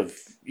outside of,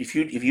 if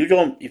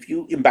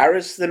you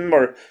embarrass them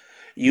or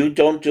you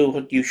don't do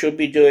what you should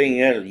be doing,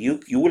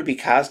 you will be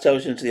cast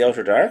out into the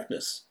outer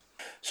darkness.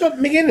 So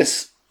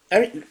McGuinness, I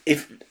mean,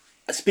 if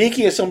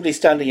speaking as somebody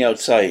standing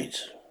outside,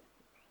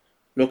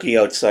 looking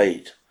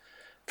outside,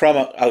 from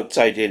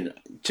outside in,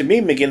 to me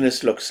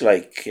McGuinness looks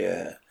like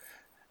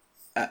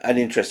an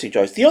interesting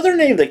choice. The other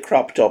name that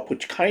cropped up,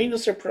 which kind of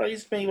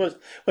surprised me, was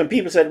when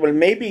people said, well,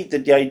 maybe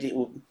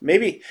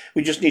maybe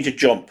we just need to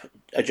jump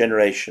a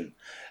generation.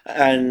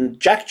 And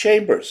Jack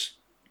Chambers,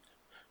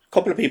 a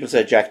couple of people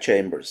said Jack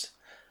Chambers.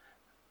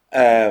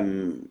 I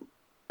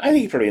think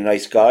he's probably a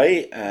nice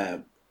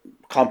guy,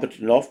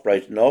 competent enough,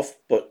 bright enough,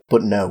 but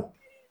no.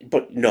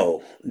 But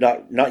no,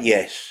 not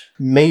yet.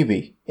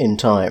 Maybe in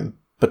time,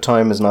 but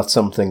time is not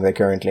something they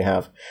currently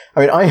have. I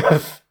mean, I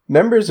have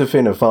members of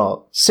Fianna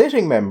Fáil,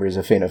 sitting members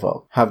of Fianna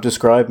Fáil, have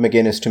described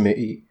McGuinness to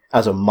me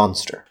as a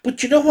monster.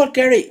 But you know what,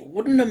 Gary?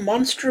 Wouldn't a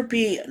monster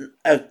be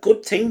a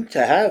good thing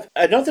to have?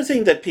 Another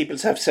thing that people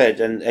have said,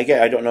 and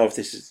again, I don't know if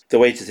this is the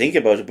way to think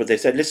about it, but they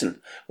said,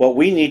 listen, what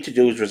we need to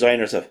do is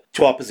resign ourselves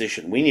to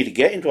opposition. We need to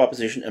get into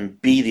opposition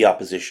and be the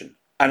opposition.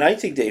 And I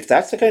think that if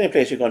that's the kind of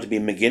place you're going to be,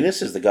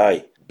 McGuinness is the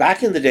guy.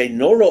 Back in the day,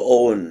 Nora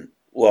Owen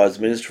was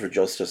Minister for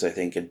Justice, I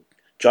think, and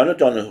John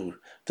O'Donoghue,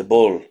 the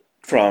bull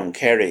from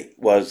Kerry,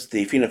 was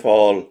the Fianna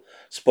Fáil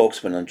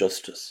spokesman on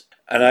justice.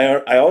 And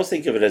I always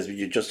think of it as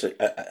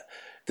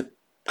the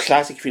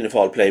classic Fianna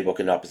Fáil playbook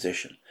in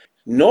opposition.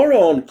 Nora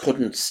Owen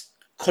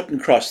couldn't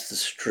cross the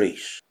street,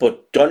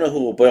 but Donoghue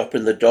would be up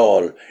in the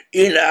Dáil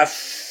in a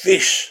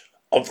fit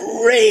of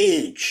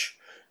rage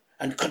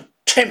and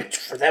contempt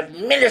for the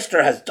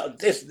minister has done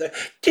this.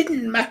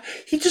 Didn't matter.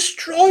 He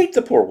destroyed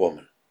the poor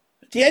woman.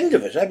 At the end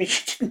of it, I mean,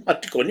 she didn't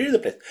want to go near the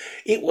place.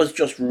 It was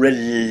just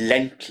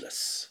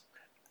relentless.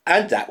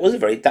 And that was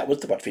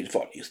what Fianna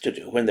Fáil used to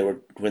do when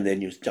they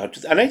knew how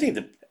to. And I think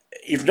that,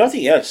 if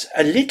nothing else,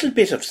 a little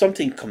bit of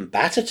something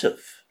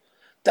combative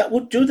that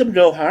would do them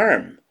no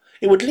harm.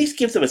 It would at least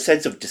give them a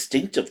sense of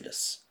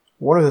distinctiveness.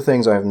 One of the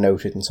things I've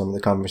noted in some of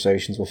the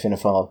conversations with Fianna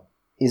Fáil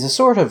is a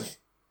sort of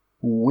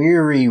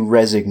weary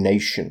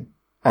resignation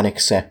and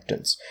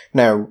acceptance.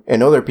 Now,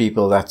 in other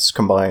people, that's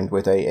combined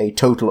with a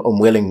total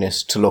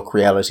unwillingness to look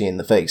reality in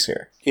the face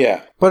here.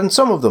 Yeah. But in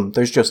some of them,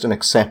 there's just an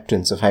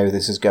acceptance of how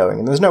this is going,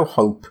 and there's no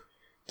hope.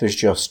 There's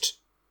just,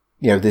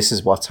 this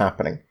is what's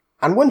happening.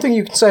 And one thing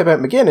you can say about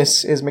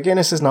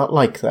McGuinness is not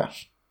like that.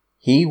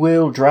 He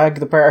will drag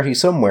the party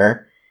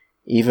somewhere,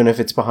 even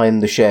if it's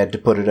behind the shed to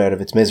put it out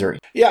of its misery.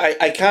 Yeah,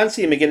 I can't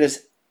see McGuinness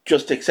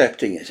just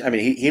accepting it. I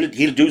mean,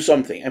 he'll do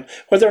something,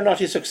 whether or not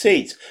he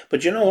succeeds.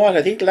 But you know what?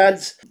 I think,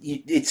 lads,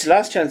 it's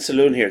last chance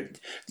saloon here.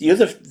 There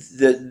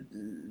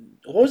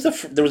was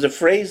a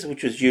phrase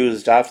which was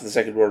used after the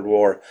Second World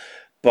War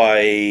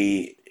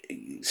by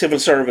civil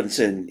servants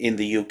in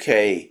the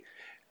UK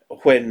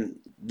when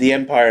the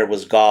empire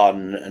was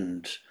gone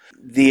and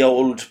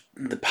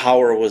the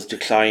power was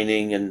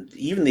declining, and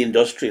even the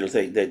industrial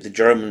thing, the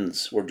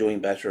Germans were doing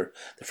better.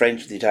 The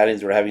French and the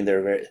Italians were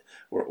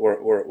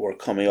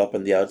coming up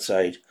on the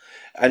outside,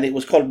 and it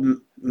was called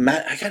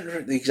I can't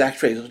remember the exact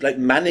phrase. It was like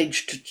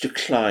managed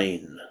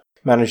decline.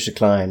 Managed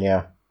decline,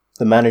 yeah,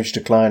 the managed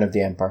decline of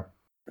the empire.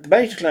 The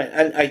managed decline,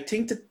 and I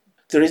think that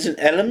there is an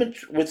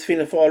element with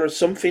Fianna Fáilers,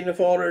 some Fianna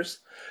Fáilers,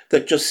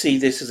 that just see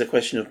this as a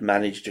question of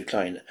managed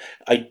decline.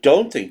 I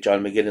don't think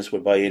John McGuinness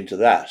would buy into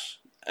that.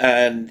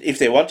 And if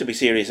they want to be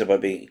serious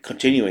about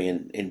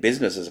continuing in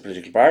business as a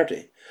political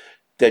party,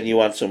 then you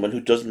want someone who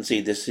doesn't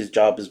see his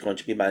job is going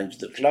to be managed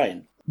to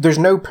decline. There's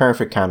no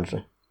perfect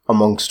candidate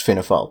amongst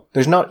Fianna Fáil.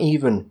 There's not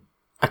even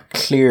a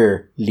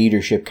clear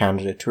leadership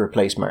candidate to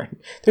replace Martin.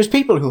 There's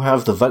people who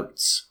have the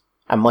votes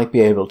and might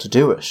be able to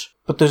do it,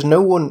 but there's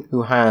no one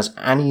who has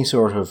any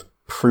sort of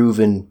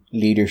proven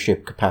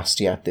leadership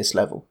capacity at this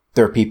level.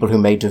 There are people who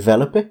may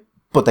develop it,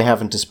 but they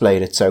haven't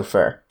displayed it so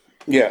far.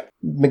 Yeah.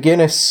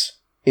 McGuinness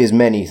is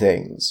many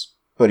things,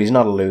 but he's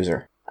not a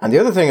loser. And the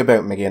other thing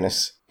about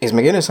McGuinness is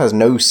McGuinness has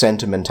no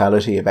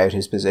sentimentality about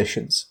his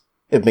positions.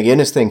 If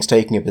McGuinness thinks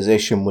taking a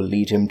position will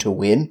lead him to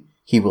win,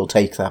 he will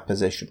take that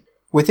position,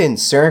 within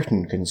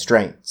certain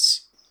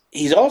constraints.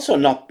 He's also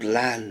not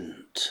bland.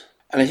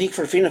 And I think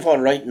for Fianna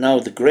Fáil right now,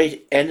 the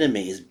great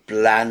enemy is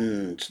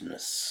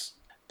blandness.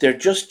 They're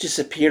just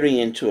disappearing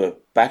into a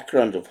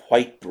background of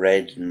white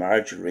bread and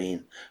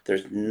margarine.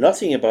 There's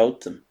nothing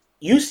about them.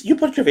 You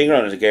put your finger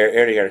on it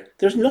earlier.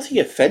 There's nothing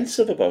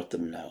offensive about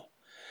them now.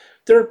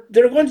 There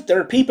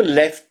are people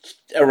left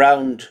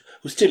around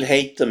who still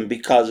hate them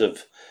because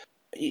of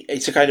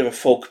it's a kind of a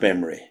folk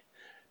memory.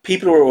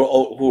 People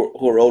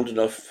who are old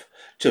enough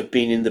to have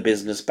been in the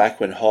business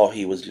back when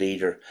Haughey was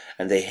leader,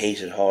 and they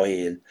hated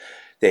Haughey, and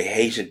they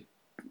hated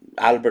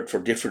Albert for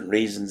different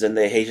reasons, and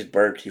they hated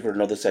Bertie for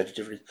another set of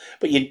different.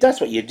 But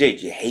that's what you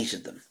did. You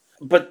hated them.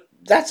 But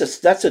that's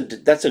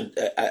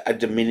a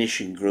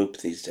diminishing group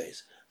these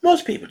days.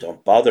 Most people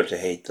don't bother to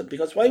hate them,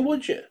 because why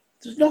would you?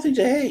 There's nothing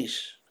to hate.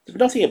 There's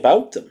nothing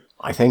about them.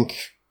 I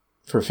think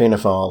for Fianna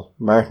Fáil,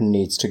 Martin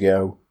needs to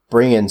go,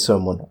 bring in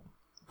someone.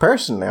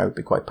 Personally, I would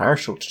be quite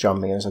partial to John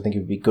McGuinness. I think he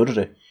would be good at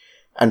it.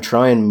 And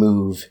try and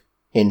move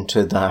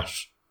into that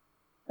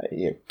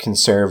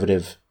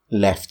conservative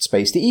left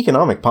space. The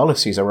economic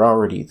policies are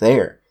already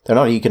there. They're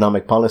not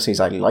economic policies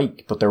I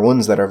like, but they're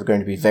ones that are going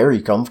to be very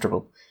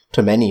comfortable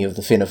to many of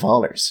the Fianna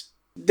Fáilers.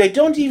 They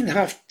don't even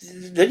have...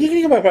 The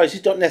economic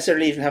policies don't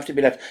necessarily even have to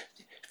be left.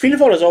 Fianna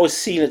Fáil has always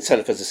seen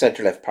itself as a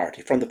centre-left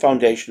party from the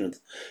foundation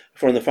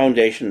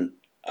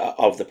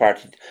of the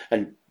party.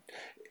 And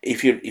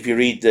if you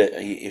read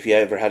if you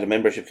ever had a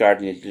membership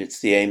card, and it's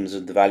the aims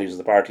and the values of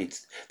the party,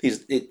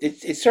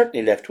 it's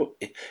certainly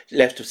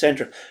left of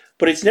centre,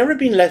 but it's never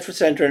been left of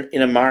centre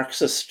in a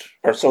Marxist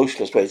or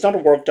socialist way. It's not a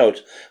worked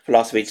out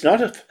philosophy. It's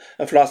not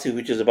a philosophy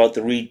which is about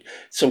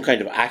some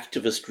kind of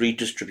activist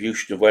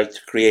redistribution of wealth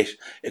to create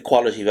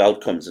equality of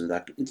outcomes, and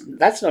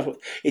that's not.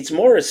 It's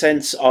more a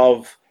sense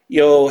of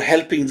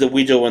helping the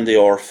widow and the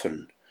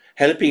orphan,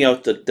 helping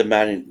out the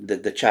man,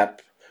 the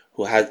chap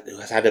who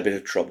has had a bit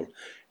of trouble.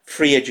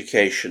 Free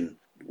education,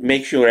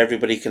 make sure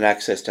everybody has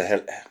access to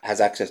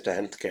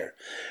healthcare,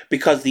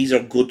 because these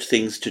are good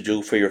things to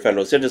do for your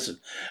fellow citizen,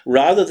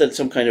 rather than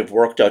some kind of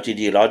worked out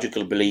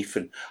ideological belief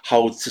in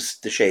how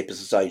the shape of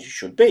society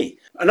should be.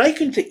 And I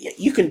can think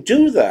you can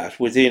do that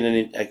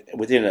within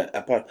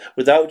a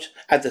without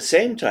at the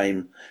same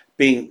time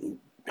being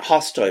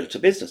hostile to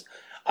business.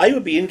 I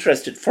would be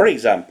interested, for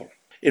example,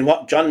 in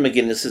what John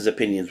McGuinness's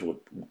opinions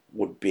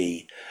would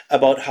be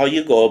about how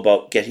you go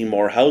about getting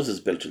more houses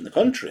built in the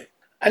country.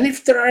 And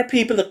if there are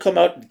people that come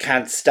out and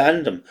can't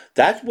stand them,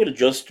 that will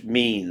just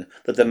mean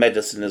that the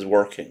medicine is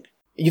working.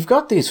 You've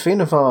got these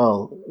Fianna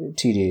Fáil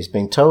TDs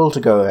being told to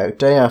go out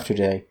day after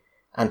day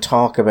and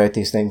talk about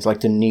these things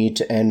like the need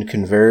to end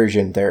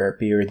conversion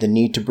therapy or the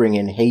need to bring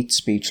in hate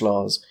speech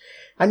laws.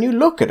 And you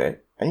look at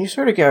it and you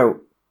sort of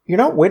go, you're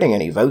not winning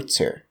any votes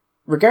here.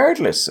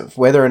 Regardless of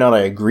whether or not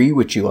I agree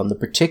with you on the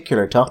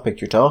particular topic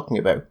you're talking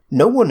about,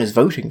 no one is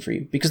voting for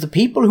you because the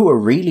people who are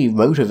really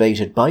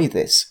motivated by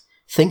this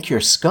think you're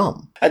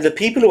scum. And the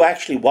people who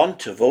actually want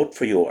to vote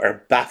for you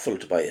are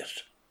baffled by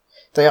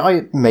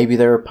it. Maybe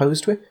they're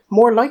opposed to it.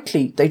 More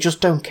likely, they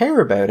just don't care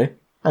about it.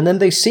 And then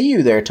they see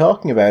you there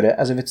talking about it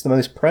as if it's the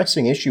most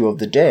pressing issue of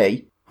the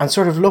day and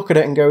sort of look at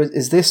it and go,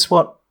 is this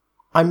what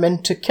I'm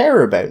meant to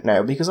care about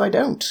now? Because I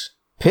don't.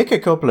 Pick a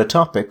couple of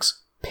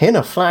topics, pin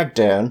a flag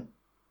down,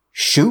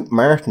 shoot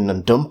Martin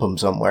and dump him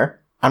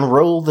somewhere, and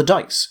roll the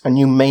dice, and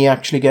you may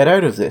actually get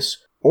out of this.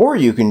 Or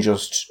you can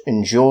just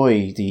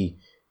enjoy the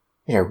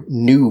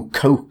new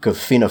Coke of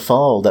Fianna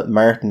Fáil that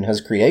Martin has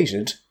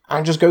created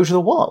and just go to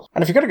the wall.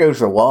 And if you're going to go to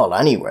the wall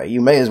anyway,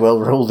 you may as well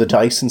roll the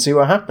dice and see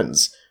what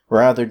happens,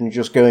 rather than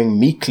just going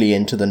meekly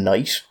into the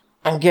night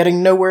and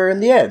getting nowhere in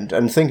the end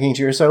and thinking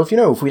to yourself,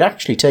 if we'd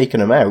actually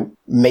taken him out,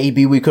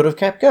 maybe we could have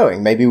kept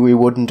going. Maybe we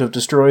wouldn't have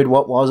destroyed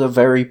what was a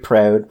very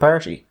proud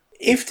party.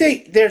 If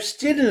they're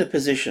still in a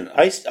position,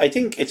 I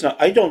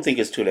don't think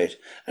it's too late,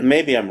 and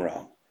maybe I'm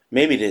wrong.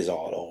 Maybe it is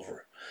all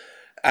over.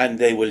 And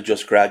they will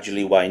just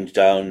gradually wind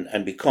down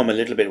and become a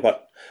little bit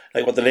what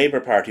the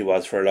Labour Party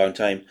was for a long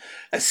time,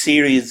 a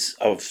series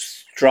of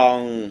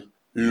strong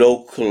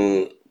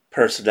local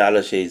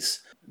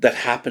personalities that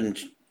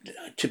happened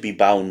to be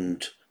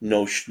bound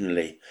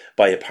notionally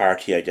by a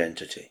party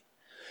identity,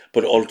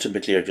 but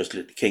ultimately are just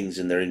little kings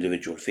in their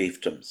individual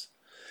fiefdoms.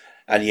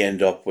 And you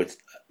end up with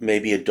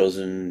maybe a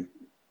dozen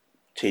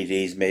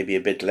TDs, maybe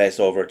a bit less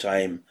over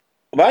time.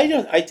 But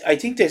I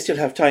think they still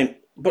have time.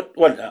 But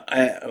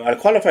I'll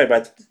qualify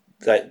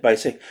by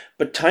saying,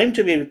 but time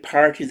to be a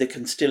party that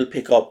can still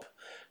pick up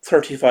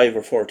 35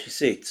 or 40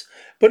 seats.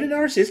 But in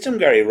our system,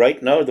 Gary,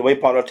 right now, the way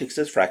politics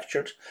is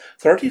fractured,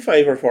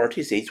 35 or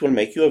 40 seats will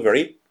make you a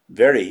very,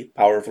 very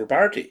powerful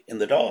party in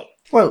the Dáil.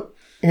 Well,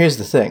 here's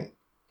the thing.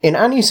 In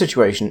any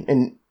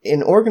situation,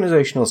 in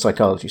organisational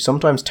psychology,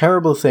 sometimes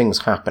terrible things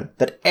happen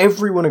that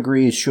everyone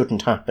agrees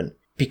shouldn't happen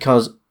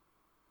because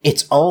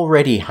it's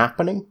already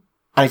happening.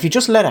 And if you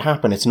just let it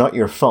happen, it's not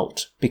your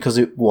fault, because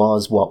it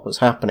was what was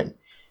happening.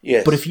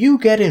 Yes. But if you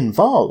get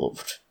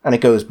involved and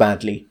it goes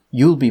badly,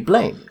 you'll be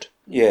blamed.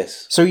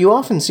 Yes. So you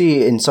often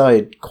see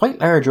inside quite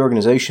large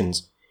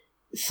organisations,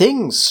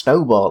 things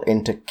snowball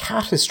into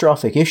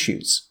catastrophic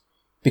issues,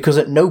 because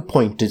at no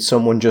point did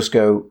someone just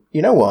go,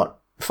 you know what,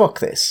 fuck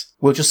this,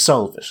 we'll just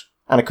solve it.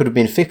 And it could have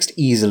been fixed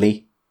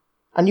easily,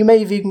 and you may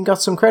have even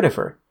got some credit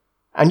for it.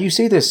 And you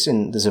see this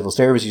in the civil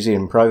service, you see it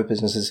in private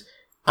businesses,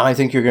 and I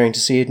think you're going to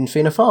see it in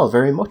Fianna Fáil,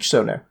 very much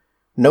so now.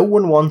 No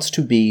one wants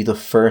to be the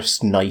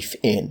first knife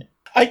in.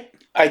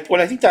 I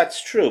think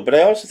that's true, but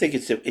I also think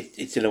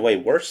it's in a way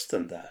worse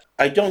than that.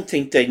 I don't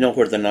think they know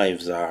where the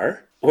knives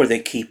are, where they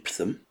keep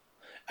them,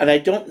 and I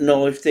don't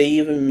know if they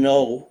even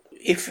know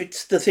if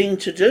it's the thing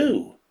to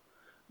do.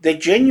 They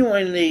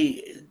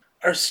genuinely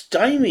are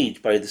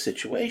stymied by the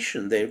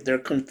situation. They're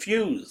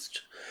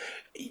confused.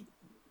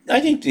 I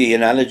think the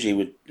analogy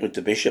with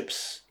the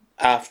bishops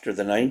after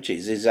the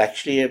 90s is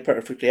actually a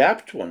perfectly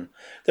apt one.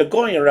 They're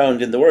going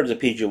around, in the words of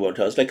P.G.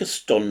 Wodehouse, like a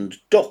stunned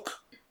duck.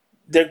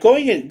 They're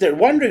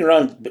wandering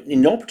around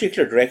in no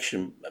particular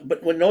direction,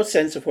 but with no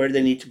sense of where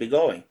they need to be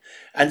going.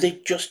 And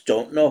they just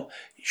don't know.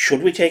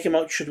 Should we take him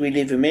out? Should we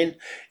leave him in?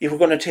 If we're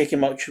going to take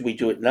him out, should we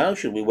do it now?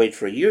 Should we wait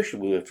for a year?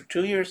 Should we wait for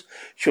 2 years?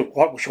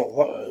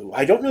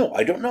 I don't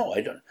know.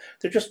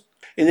 They're just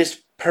in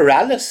this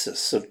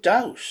paralysis of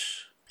doubt.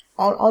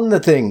 On the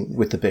thing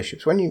with the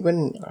bishops, when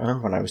I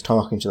remember when I was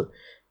talking to them,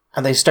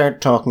 and they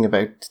start talking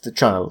about the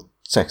child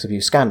sex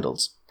abuse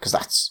scandals, because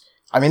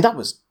that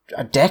was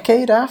a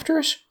decade after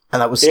it,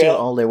 and that was still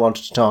all they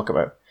wanted to talk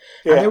about.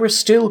 Yeah. And they were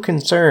still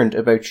concerned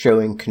about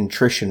showing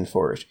contrition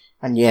for it.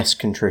 And yes,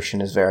 contrition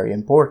is very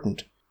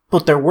important.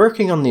 But they're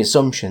working on the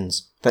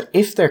assumptions that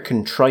if they're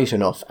contrite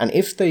enough, and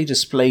if they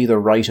display the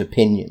right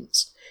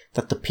opinions,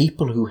 that the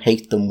people who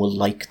hate them will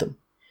like them.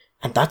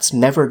 And that's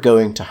never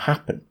going to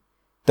happen.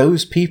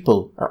 Those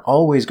people are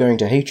always going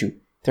to hate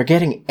you. They're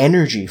getting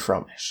energy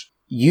from it.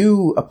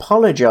 You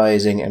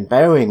apologising and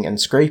bowing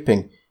and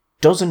scraping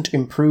doesn't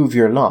improve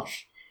your lot.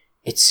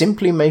 It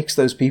simply makes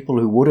those people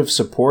who would have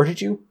supported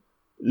you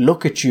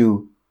look at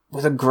you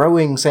with a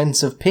growing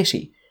sense of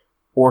pity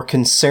or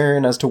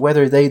concern as to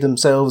whether they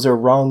themselves are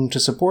wrong to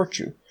support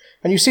you.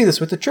 And you see this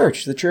with the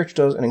church. The church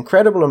does an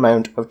incredible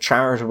amount of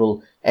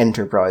charitable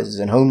enterprises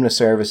and homeless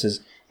services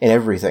in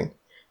everything.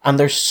 And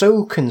they're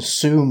so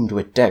consumed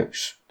with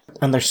doubt.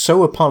 And they're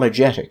so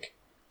apologetic.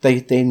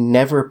 They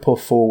never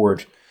put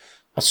forward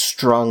a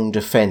strong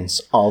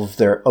defence of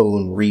their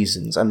own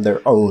reasons and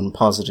their own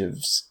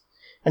positives.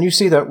 And you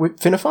see that with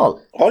Fianna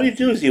Fáil. All you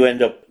do is you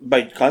end up,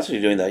 by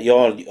constantly doing that,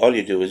 all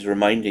you do is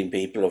reminding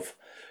people of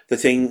the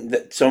thing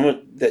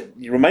that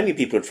you're reminding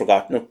people who've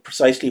forgotten of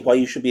precisely why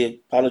you should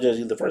be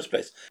apologising in the first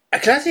place. A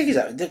classic is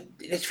that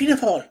it's Fianna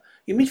Fáil.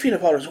 You meet Fianna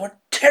Fáilers who are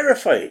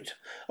terrified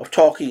of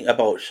talking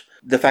about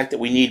the fact that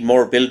we need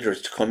more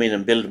builders to come in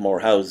and build more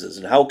houses,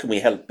 and how can we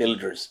help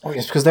builders? Oh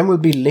yes, because then we'll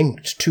be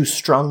linked too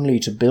strongly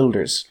to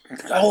builders.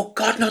 Oh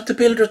God, not the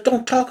builders!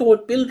 Don't talk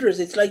about builders.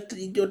 It's like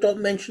you don't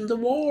mention the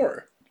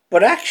war.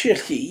 But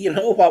actually,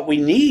 what we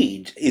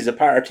need is a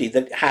party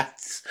that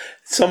has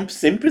some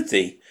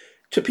sympathy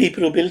to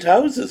people who build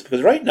houses,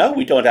 because right now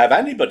we don't have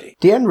anybody.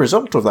 The end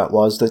result of that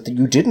was that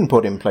you didn't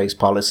put in place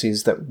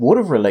policies that would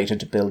have related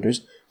to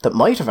builders, that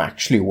might have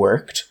actually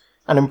worked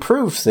and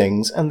improved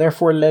things, and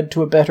therefore led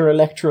to a better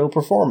electoral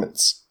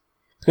performance.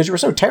 Because you were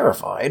so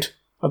terrified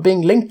of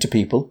being linked to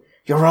people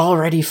you're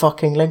already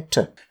fucking linked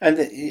to. And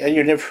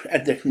you're never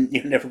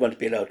going to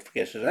be allowed to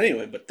forget it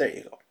anyway, but there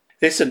you go.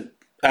 Listen,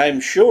 I'm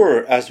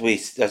sure as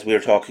we're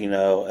talking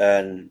now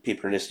and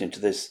people are listening to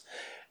this,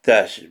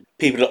 that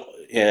people,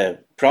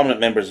 prominent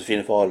members of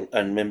Fianna Fáil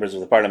and members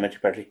of the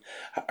Parliamentary Party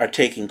are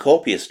taking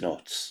copious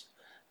notes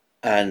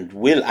and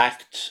will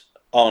act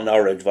on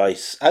our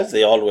advice, as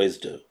they always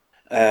do.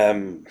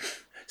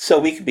 So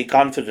we can be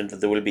confident that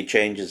there will be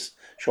changes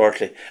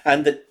shortly,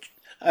 and that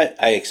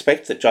I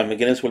expect that John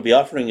McGuinness will be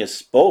offering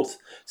us both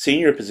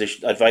senior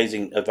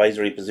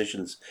advisory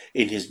positions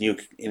in his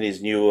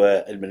new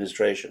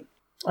administration.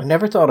 I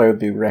never thought I would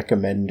be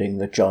recommending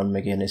that John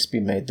McGuinness be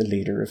made the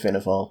leader of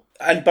Fianna Fáil.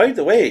 And by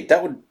the way,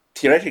 that would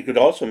theoretically could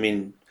also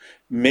mean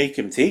make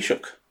him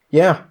Taoiseach.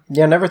 Yeah,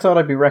 never thought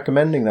I'd be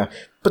recommending that.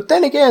 But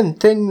then again,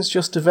 things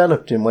just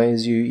developed in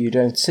ways you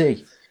don't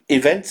see.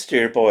 Events,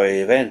 dear boy,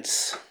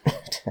 events.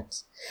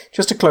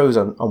 Just to close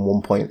on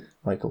one point,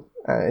 Michael,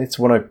 it's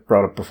one I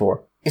brought up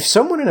before. If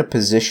someone in a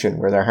position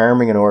where they're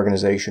harming an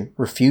organisation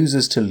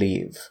refuses to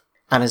leave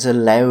and is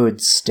allowed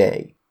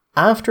stay,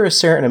 after a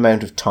certain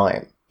amount of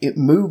time, it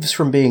moves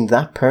from being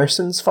that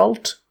person's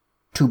fault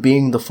to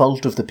being the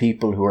fault of the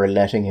people who are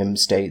letting him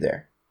stay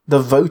there.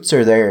 The votes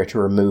are there to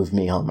remove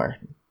Micheál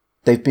Martin.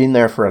 They've been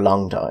there for a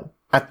long time.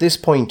 At this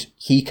point,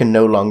 he can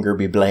no longer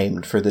be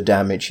blamed for the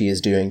damage he is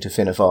doing to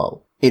Fianna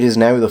Fáil. It is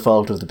now the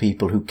fault of the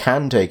people who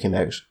can take him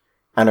out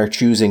and are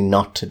choosing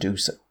not to do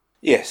so.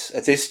 Yes,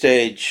 at this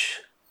stage,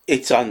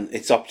 it's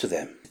up to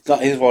them. It's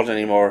not his fault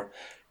anymore.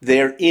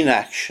 Their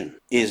inaction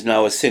is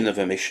now a sin of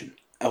omission,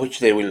 which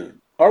they will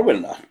or will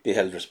not be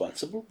held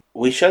responsible.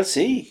 We shall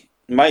see.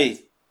 My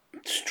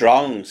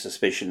strong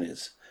suspicion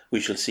is we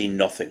shall see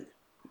nothing.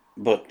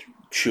 But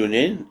tune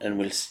in, and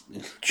we'll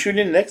tune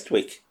in next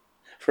week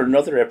for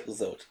another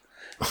episode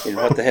in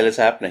What the Hell is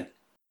Happening.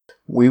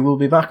 We will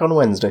be back on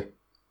Wednesday.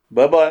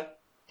 Bye-bye.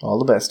 All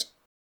the best.